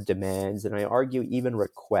for demands, and I argue even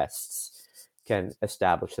requests can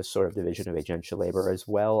establish this sort of division of agential labor, as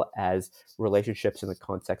well as relationships in the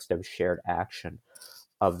context of shared action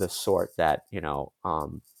of the sort that,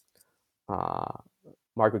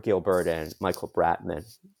 Margaret Gilbert and Michael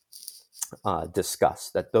Bratman discuss,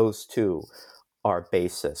 that those two are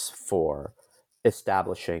basis for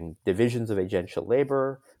establishing divisions of agential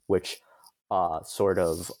labor, which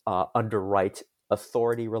underwrite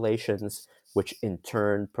authority relations, which in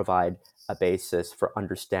turn provide a basis for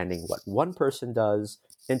understanding what one person does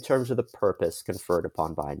in terms of the purpose conferred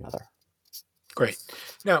upon by another. Great.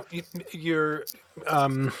 Now, you're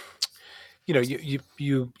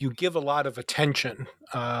you give a lot of attention,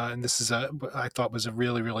 and this is I thought was a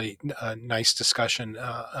really, really nice discussion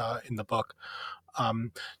in the book,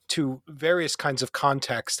 to various kinds of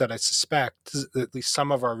contexts that I suspect at least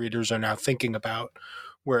some of our readers are now thinking about,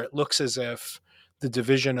 where it looks as if the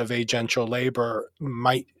division of agential labor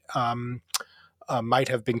might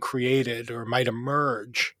have been created or might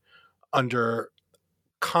emerge under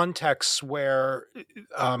contexts where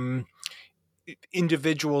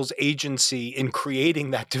individuals' agency in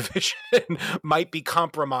creating that division might be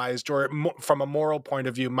compromised, or from a moral point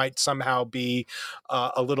of view might somehow be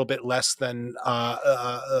a little bit less than,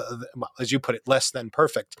 as you put it, less than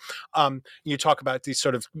perfect. You talk about these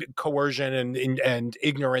sort of coercion and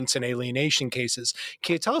ignorance and alienation cases.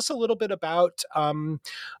 Can you tell us a little bit about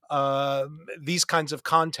these kinds of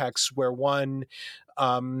contexts where one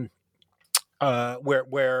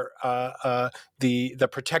the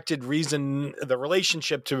protected reason, the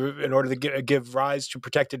relationship in order to give rise to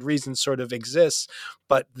protected reason sort of exists,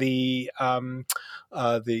 but the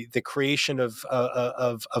creation of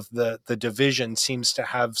the division seems to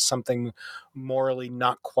have something morally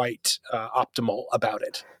not quite optimal about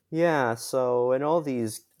it. Yeah, so in all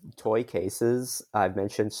these toy cases I've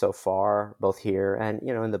mentioned so far, both here and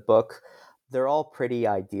in the book, they're all pretty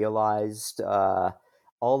idealized.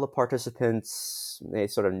 All the participants, they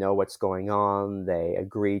sort of know what's going on. They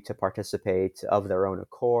agree to participate of their own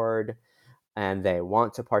accord, and they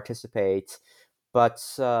want to participate. But,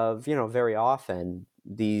 very often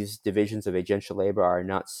these divisions of agential labor are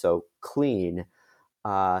not so clean.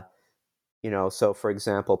 So for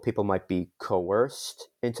example, people might be coerced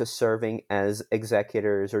into serving as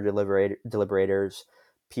executors or deliberators.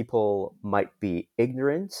 People might be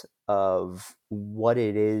ignorant of what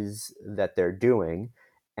it is that they're doing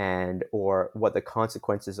and or what the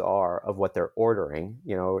consequences are of what they're ordering,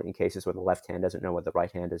 in cases where the left hand doesn't know what the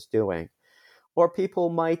right hand is doing. Or people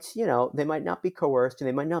might, they might not be coerced and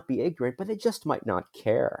they might not be ignorant, but they just might not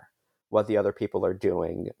care what the other people are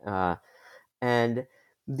doing. And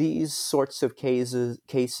these sorts of cases,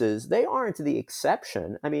 they aren't the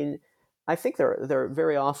exception. I mean, I think they're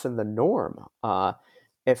very often the norm.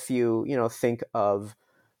 If you, think of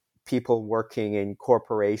people working in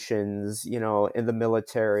corporations, in the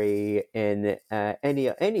military, in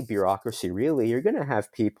any bureaucracy, really, you're going to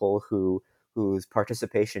have people whose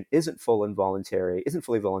participation isn't fully voluntary.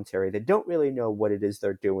 They don't really know what it is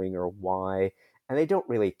they're doing or why, and they don't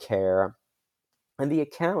really care. And the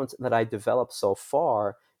account that I developed so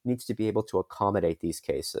far needs to be able to accommodate these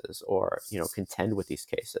cases or, contend with these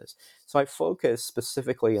cases. So I focus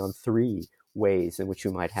specifically on three ways in which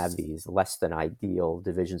you might have these less than ideal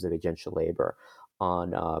divisions of agential labor: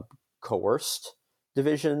 on coerced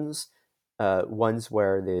divisions, ones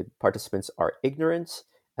where the participants are ignorant,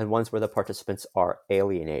 and ones where the participants are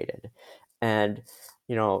alienated. And,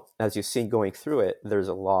 as you've seen going through it, there's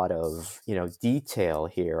a lot of, detail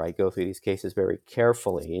here. I go through these cases very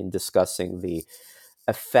carefully in discussing the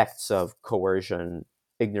effects of coercion,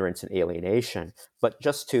 ignorance, and alienation. But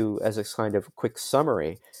just as a kind of quick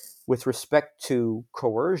summary, with respect to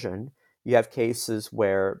coercion, you have cases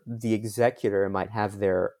where the executor might have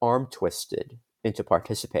their arm twisted into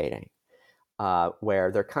participating,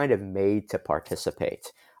 where they're kind of made to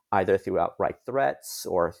participate, either through outright threats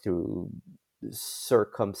or through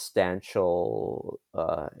circumstantial,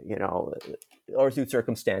 or through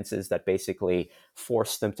circumstances that basically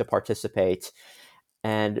force them to participate.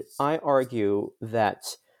 And I argue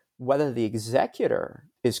that whether the executor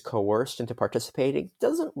is coerced into participating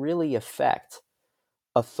doesn't really affect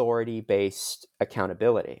authority-based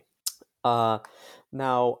accountability. Now,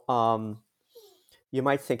 you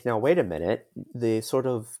might think, now, wait a minute, the sort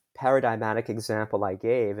of paradigmatic example I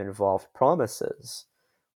gave involved promises,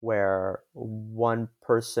 where one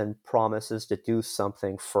person promises to do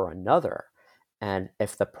something for another. And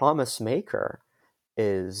if the promise maker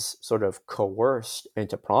is sort of coerced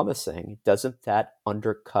into promising, doesn't that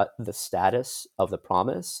undercut the status of the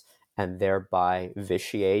promise and thereby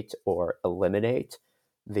vitiate or eliminate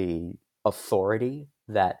the authority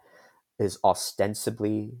that is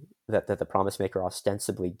ostensibly that the promise maker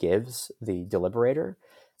ostensibly gives the deliberator?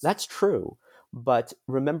 That's true. But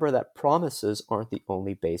remember that promises aren't the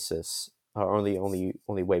only basis or the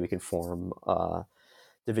only way we can form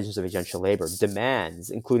divisions of agential labor. Demands,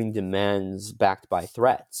 including demands backed by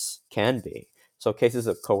threats, can be. So cases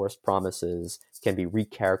of coerced promises can be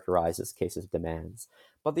recharacterized as cases of demands.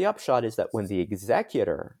 But the upshot is that when the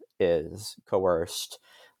executor is coerced,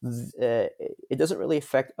 it doesn't really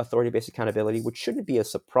affect authority-based accountability, which shouldn't be a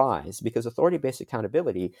surprise, because authority-based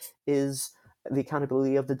accountability is the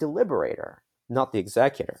accountability of the deliberator, not the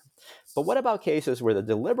executor. But what about cases where the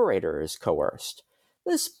deliberator is coerced?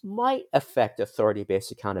 This might affect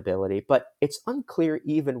authority-based accountability, but it's unclear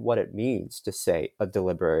even what it means to say a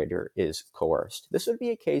deliberator is coerced. This would be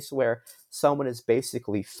a case where someone is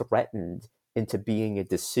basically threatened into being a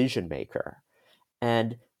decision maker.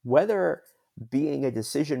 And whether being a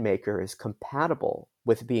decision maker is compatible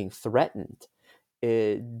with being threatened,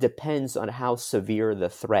 it depends on how severe the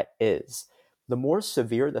threat is. The more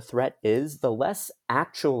severe the threat is, the less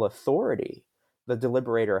actual authority the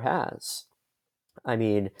deliberator has. I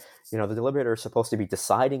mean, the deliberator is supposed to be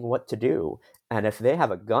deciding what to do. And if they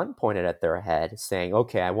have a gun pointed at their head saying,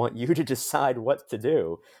 okay, I want you to decide what to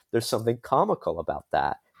do, there's something comical about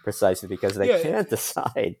that, precisely because they can't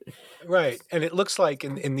decide. Right. And it looks like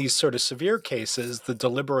in these sort of severe cases, the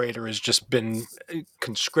deliberator has just been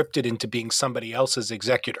conscripted into being somebody else's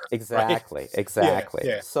executor. Exactly. Right? Exactly.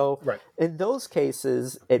 Yeah. So in those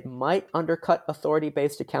cases, it might undercut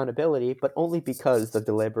authority-based accountability, but only because the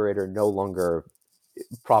deliberator no longer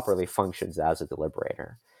properly functions as a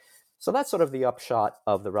deliberator. So that's sort of the upshot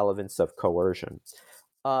of the relevance of coercion.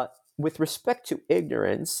 With respect to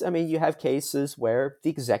ignorance, I mean, you have cases where the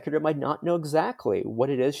executor might not know exactly what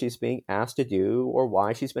it is she's being asked to do or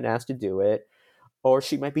why she's been asked to do it, or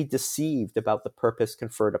she might be deceived about the purpose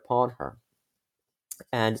conferred upon her.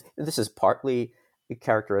 And this is partly a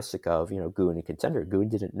characteristic of, Goon and Contender. Goon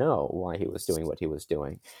didn't know why he was doing what he was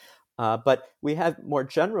doing. But we have more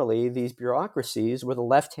generally these bureaucracies where the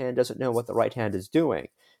left hand doesn't know what the right hand is doing.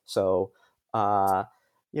 So, or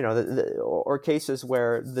cases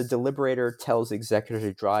where the deliberator tells the executor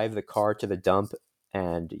to drive the car to the dump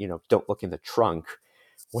and, don't look in the trunk,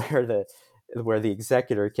 where the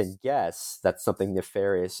executor can guess that something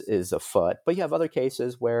nefarious is afoot. But you have other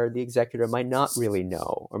cases where the executor might not really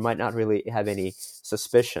know or might not really have any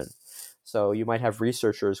suspicion. So you might have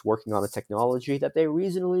researchers working on a technology that they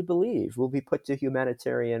reasonably believe will be put to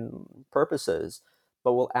humanitarian purposes,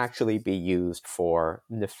 but will actually be used for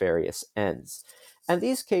nefarious ends. And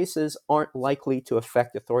these cases aren't likely to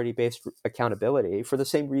affect authority-based accountability for the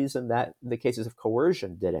same reason that the cases of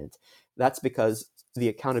coercion didn't. That's because the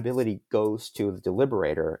accountability goes to the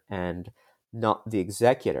deliberator and not the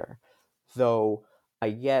executor. Though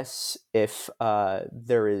I guess if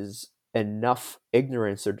there is enough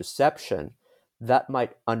ignorance or deception, that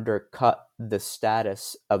might undercut the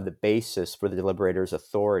status of the basis for the deliberator's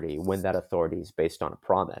authority when that authority is based on a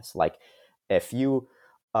promise. Like if you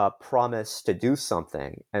promise to do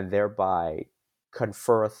something and thereby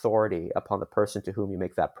confer authority upon the person to whom you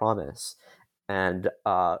make that promise, and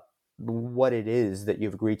what it is that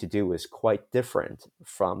you've agreed to do is quite different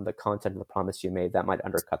from the content of the promise you made, that might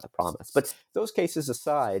undercut the promise. But those cases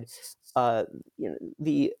aside,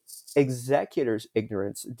 the executor's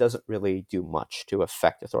ignorance doesn't really do much to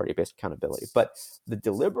affect authority-based accountability. But the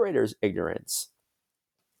deliberator's ignorance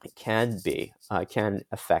can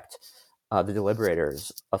affect the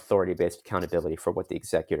deliberator's authority-based accountability for what the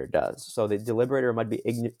executor does. So the deliberator might be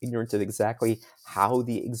ignorant of exactly how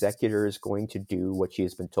the executor is going to do what she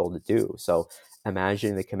has been told to do. So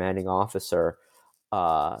imagine the commanding officer,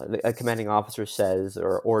 a commanding officer says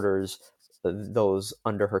or orders those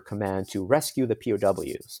under her command to rescue the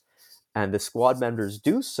POWs. And the squad members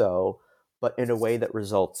do so, but in a way that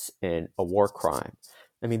results in a war crime.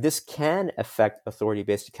 I mean, this can affect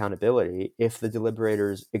authority-based accountability if the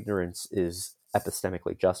deliberator's ignorance is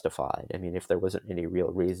epistemically justified. I mean, if there wasn't any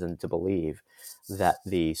real reason to believe that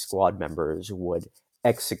the squad members would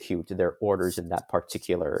execute their orders in that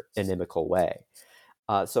particular inimical way.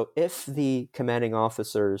 So if the commanding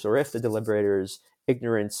officers or if the deliberator's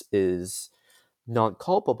ignorance is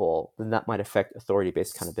non-culpable, then that might affect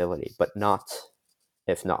authority-based accountability, but not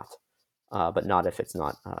if not, but not if it's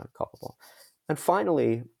not culpable. And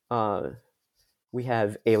finally, we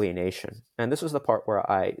have alienation. And this is the part where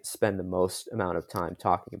I spend the most amount of time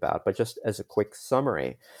talking about. But just as a quick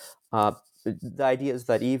summary, the idea is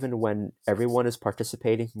that even when everyone is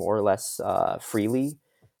participating more or less freely,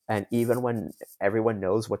 and even when everyone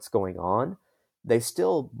knows what's going on, they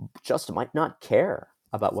still just might not care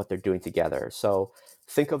about what they're doing together. So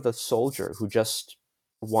think of the soldier who just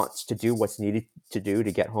wants to do what's needed to do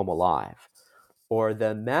to get home alive, or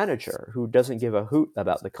the manager who doesn't give a hoot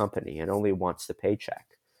about the company and only wants the paycheck,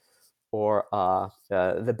 or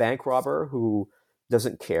the bank robber who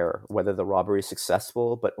doesn't care whether the robbery is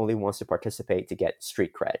successful but only wants to participate to get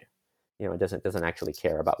street cred. Doesn't actually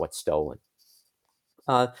care about what's stolen.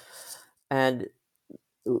 And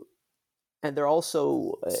there are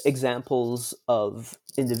also examples of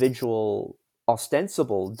individual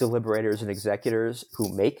ostensible deliberators and executors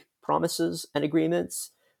who make promises and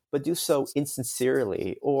agreements, but do so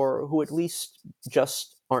insincerely, or who at least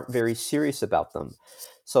just aren't very serious about them.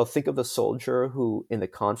 So think of the soldier who, in the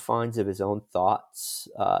confines of his own thoughts,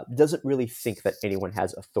 doesn't really think that anyone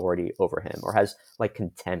has authority over him, or has like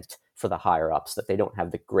contempt for the higher ups, that they don't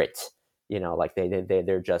have the grit. Like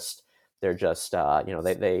they're just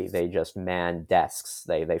they just man desks,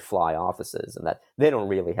 they fly offices, and that they don't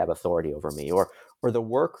really have authority over me. Or the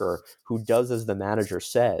worker who does as the manager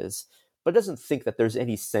says, but doesn't think that there's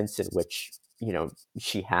any sense in which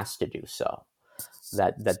she has to do so.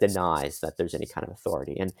 That denies that there's any kind of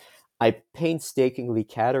authority. And I painstakingly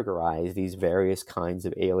categorize these various kinds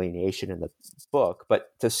of alienation in the book.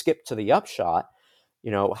 But to skip to the upshot,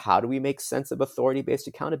 how do we make sense of authority-based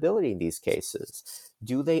accountability in these cases?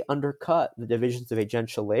 Do they undercut the divisions of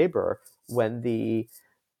agential labor when the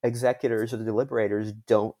executors or the deliberators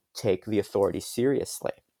don't take the authority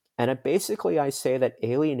seriously? And basically, I say that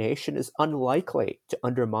alienation is unlikely to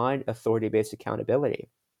undermine authority-based accountability.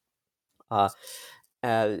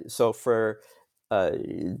 So for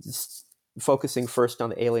focusing first on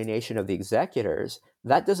the alienation of the executors,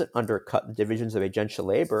 that doesn't undercut the divisions of agential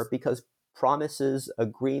labor, because promises,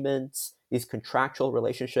 agreements, these contractual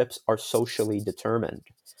relationships are socially determined.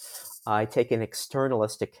 I take an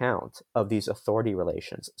externalist account of these authority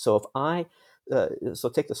relations. So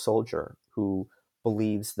take the soldier who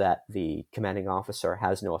believes that the commanding officer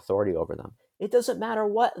has no authority over them. It doesn't matter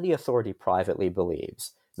what the authority privately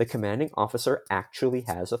believes. The commanding officer actually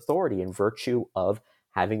has authority in virtue of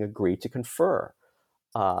having agreed to confer.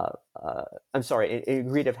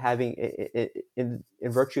 Agreed of having, in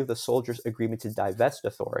virtue of the soldier's agreement to divest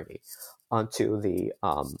authority onto the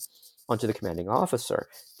commanding officer.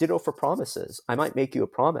 Ditto for promises. I might make you a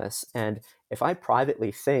promise, and if I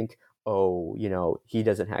privately think, he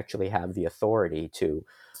doesn't actually have the authority to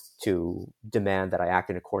demand that I act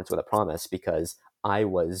in accordance with a promise because I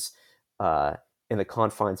was in the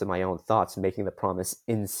confines of my own thoughts making the promise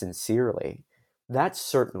insincerely, that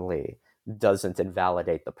certainly doesn't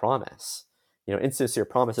invalidate the promise. Insincere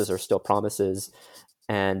promises are still promises.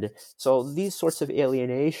 And so these sorts of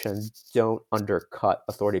alienation don't undercut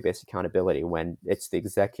authority-based accountability when it's the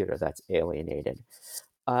executor that's alienated.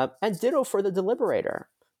 And ditto for the deliberator.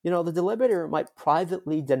 The deliberator might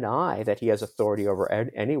privately deny that he has authority over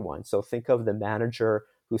anyone. So think of the manager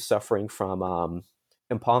who's suffering from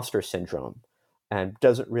imposter syndrome and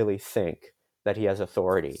doesn't really think that he has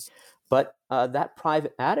authority. But that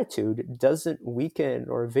private attitude doesn't weaken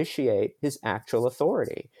or vitiate his actual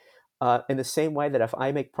authority. In the same way that if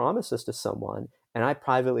I make promises to someone and I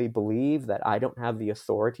privately believe that I don't have the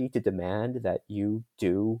authority to demand that you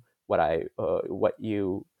do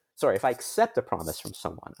if I accept a promise from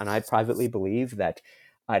someone and I privately believe that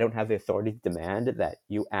I don't have the authority to demand that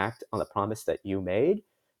you act on the promise that you made,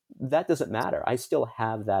 that doesn't matter. I still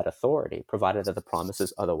have that authority, provided that the promise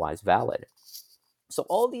is otherwise valid. So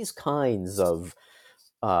all these kinds of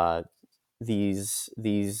these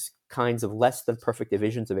kinds of less than perfect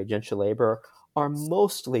divisions of agential labor are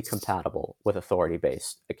mostly compatible with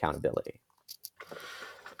authority-based accountability.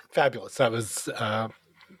 Fabulous. That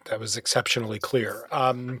was exceptionally clear.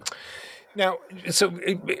 Now, so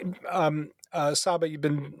Saba, you've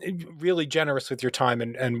been really generous with your time,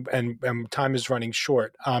 and time is running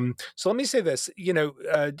short. So let me say this,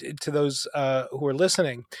 to those who are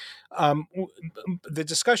listening, the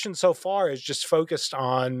discussion so far is just focused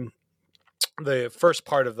on the first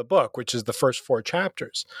part of the book, which is the first 4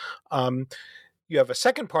 chapters. You have a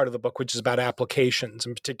second part of the book, which is about applications.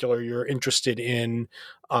 In particular, you're interested in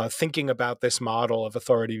thinking about this model of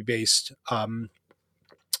authority-based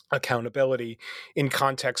accountability in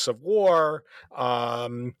contexts of war,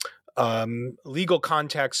 legal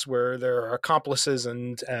contexts where there are accomplices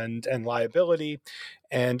and liability,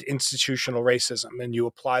 and institutional racism, and you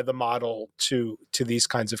apply the model to these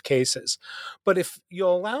kinds of cases. But if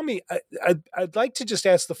you'll allow me, I'd like to just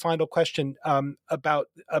ask the final question about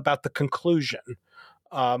the conclusion,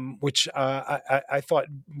 which I thought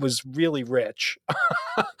was really rich.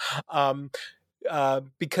 um,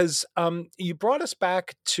 because you brought us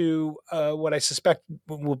back to what I suspect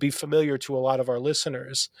will be familiar to a lot of our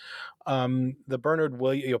listeners. The Bernard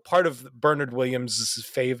Williams, part of Bernard Williams'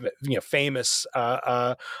 famous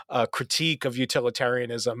critique of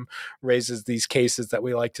utilitarianism raises these cases that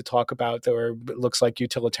we like to talk about, where it looks like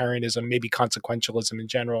utilitarianism, maybe consequentialism in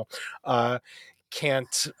general,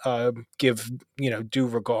 can't give due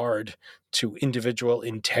regard to individual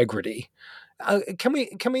integrity. Can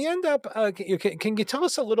we end up? Can you tell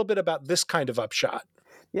us a little bit about this kind of upshot?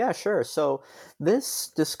 Yeah, sure. So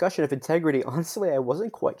this discussion of integrity, honestly, I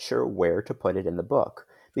wasn't quite sure where to put it in the book.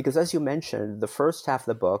 Because as you mentioned, the first half of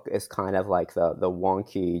the book is kind of like the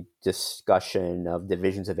wonky discussion of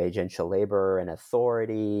divisions of agential labor and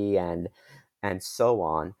authority and so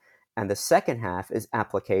on. And the second half is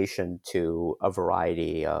application to a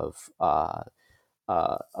variety of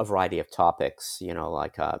topics,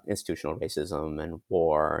 like institutional racism and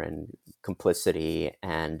war and complicity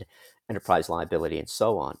and enterprise liability and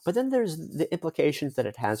so on. But then there's the implications that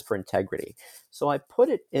it has for integrity. So I put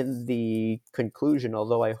it in the conclusion,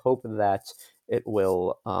 although I hope that it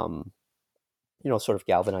will, sort of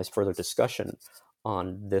galvanize further discussion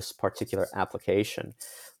on this particular application.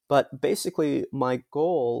 But basically, my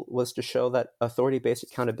goal was to show that authority-based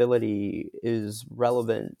accountability is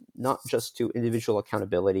relevant not just to individual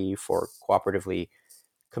accountability for cooperatively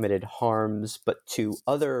committed harms, but to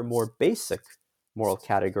other more basic moral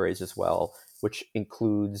categories as well, which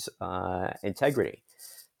includes integrity.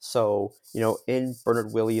 So, in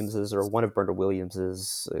Bernard Williams's, or one of Bernard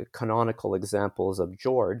Williams's canonical examples of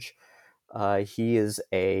George, he is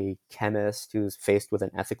a chemist who's faced with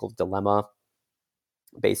an ethical dilemma.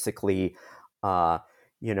 Basically,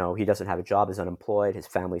 he doesn't have a job, is unemployed, his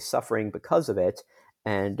family's suffering because of it,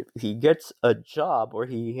 and he gets a job, or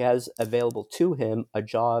he has available to him a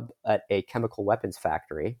job at a chemical weapons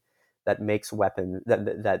factory that makes weapons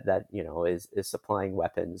that is supplying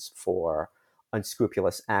weapons for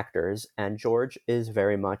unscrupulous actors. And George is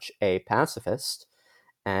very much a pacifist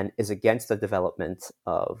and is against the development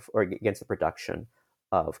of, or against the production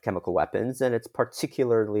of, chemical weapons, and it's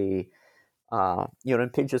particularly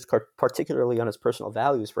impinges particularly on his personal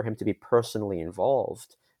values for him to be personally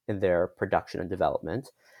involved in their production and development.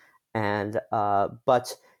 And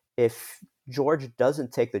but if George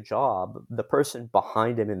doesn't take the job, the person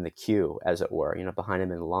behind him in the queue, as it were, behind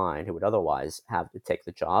him in line, who would otherwise have to take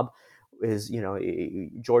the job, is,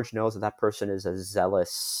 George knows that person is a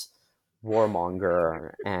zealous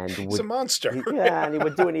warmonger and he's a monster. Yeah, and he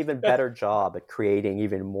would do an even better job at creating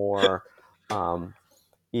even more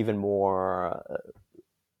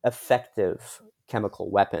effective chemical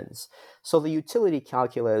weapons. So the utility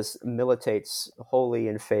calculus militates wholly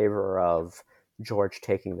in favor of George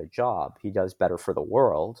taking the job. He does better for the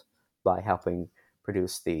world by helping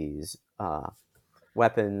produce these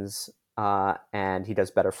weapons, and he does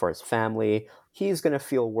better for his family. He's going to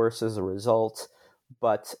feel worse as a result,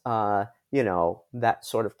 but that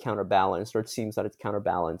sort of counterbalanced, or it seems that it's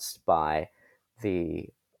counterbalanced by the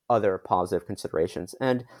other positive considerations.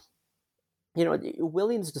 And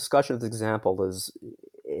Williams' discussion of this example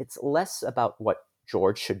it's less about what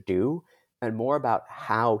George should do and more about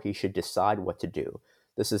how he should decide what to do.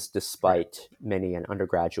 This is despite many an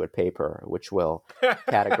undergraduate paper which will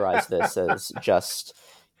categorize this as just,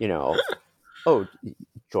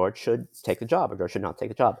 George should take the job or George should not take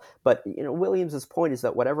the job. But Williams's point is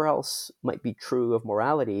that whatever else might be true of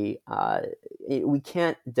morality, we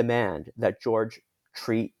can't demand that George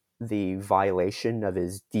treat the violation of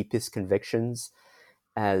his deepest convictions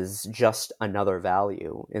as just another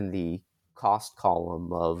value in the cost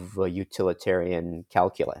column of utilitarian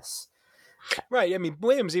calculus. Right. I mean,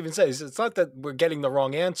 Williams even says it's not that we're getting the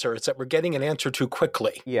wrong answer; it's that we're getting an answer too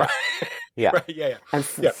quickly. Yeah, right? yeah, right? Yeah. And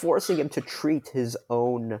forcing him to treat his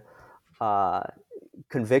own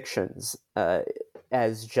convictions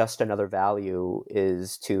as just another value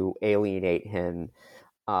is to alienate him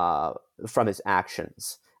from his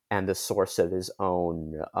actions and the source of his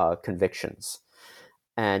own convictions.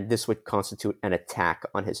 And this would constitute an attack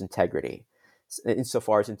on his integrity,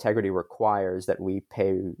 insofar as integrity requires that we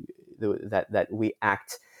that we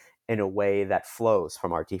act in a way that flows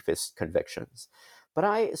from our deepest convictions.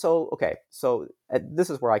 But this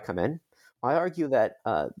is where I come in. I argue that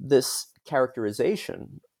this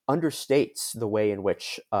characterization understates the way in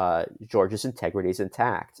which George's integrity is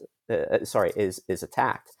attacked. Is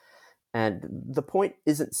attacked. And the point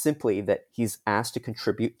isn't simply that he's asked to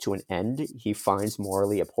contribute to an end he finds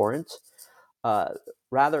morally abhorrent.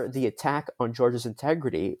 Rather, the attack on George's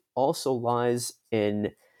integrity also lies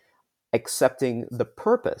in accepting the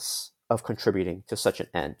purpose of contributing to such an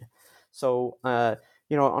end. So,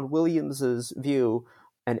 on Williams's view,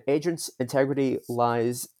 an agent's integrity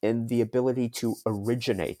lies in the ability to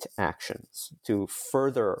originate actions, to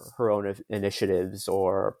further her own initiatives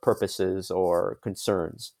or purposes or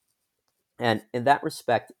concerns. And in that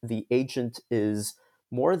respect, the agent is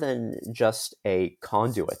more than just a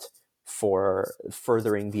conduit for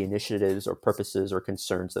furthering the initiatives or purposes or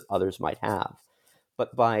concerns that others might have.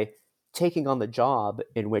 But by taking on the job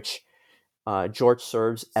in which George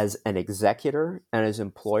serves as an executor and his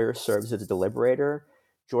employer serves as a deliberator,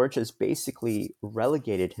 George has basically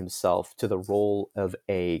relegated himself to the role of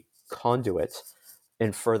a conduit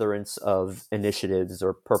in furtherance of initiatives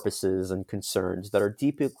or purposes and concerns that are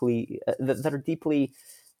deeply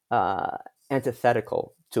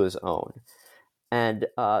antithetical to his own. And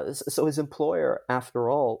so his employer, after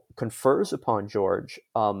all, confers upon George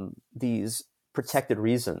these protected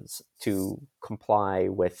reasons to comply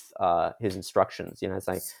with his instructions, as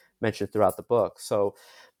I mentioned throughout the book. So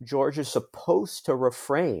George is supposed to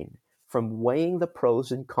refrain from weighing the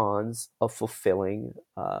pros and cons of fulfilling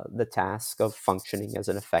the task of functioning as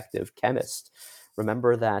an effective chemist.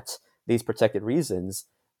 Remember that these protected reasons,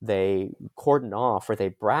 they cordon off or they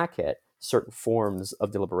bracket certain forms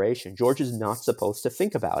of deliberation. George is not supposed to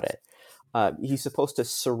think about it. He's supposed to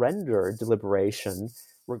surrender deliberation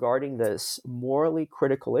regarding this morally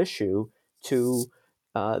critical issue to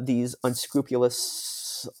these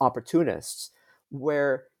unscrupulous opportunists,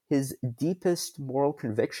 where his deepest moral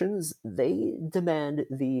convictions, they demand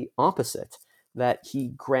the opposite, that he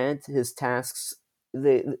grant his tasks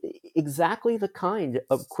exactly the kind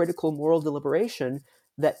of critical moral deliberation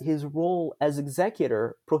that his role as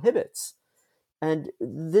executor prohibits. And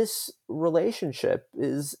this relationship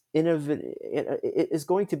is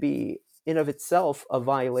going to be in of itself a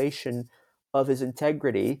violation of his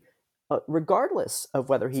integrity, regardless of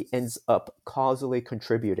whether he ends up causally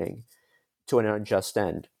contributing to an unjust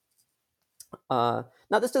end. Now,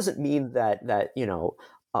 this doesn't mean that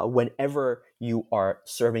whenever you are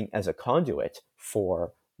serving as a conduit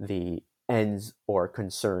for the ends or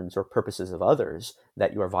concerns or purposes of others,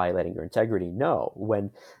 that you are violating your integrity. No,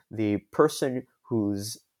 when the person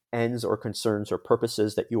whose ends or concerns or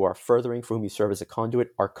purposes that you are furthering, for whom you serve as a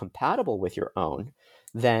conduit, are compatible with your own,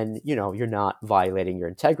 then you're not violating your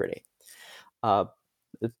integrity.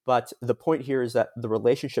 But the point here is that the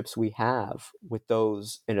relationships we have with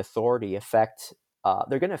those in authority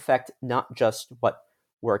they're going to affect not just what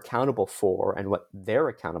we're accountable for and what they're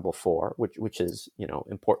accountable for, which is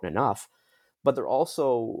important enough, but they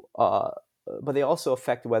also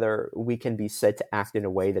affect whether we can be said to act in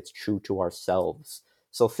a way that's true to ourselves.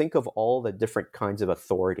 So think of all the different kinds of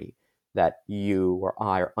authority that you or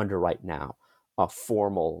I are under right now: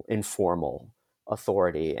 formal, informal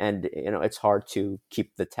authority, and it's hard to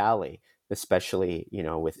keep the tally, especially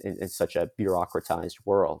in such a bureaucratized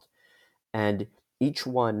world. And each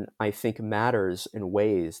one, I think, matters in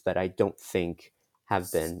ways that I don't think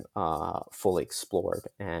have been fully explored,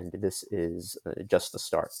 and this is just the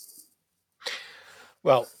start.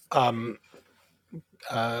 Well,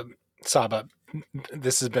 Saba,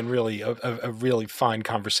 this has been really a really fine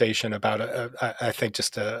conversation about I think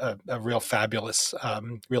just a real fabulous,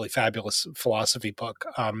 really fabulous philosophy book.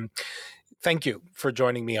 Thank you for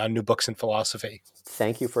joining me on New Books in Philosophy.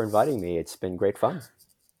 Thank you for inviting me. It's been great fun.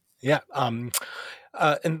 Yeah.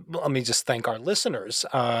 And let me just thank our listeners.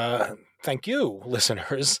 Thank you,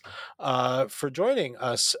 listeners, for joining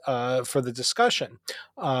us for the discussion.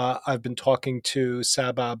 I've been talking to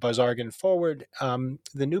Saba Bazargan Forward.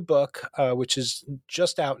 The new book, which is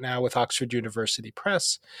just out now with Oxford University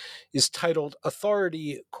Press, is titled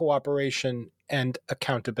Authority, Cooperation, and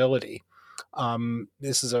Accountability.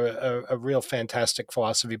 This is a real fantastic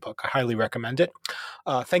philosophy book. I highly recommend it.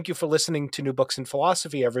 Thank you for listening to New Books in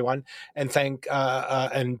Philosophy, everyone, and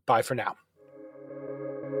bye for now.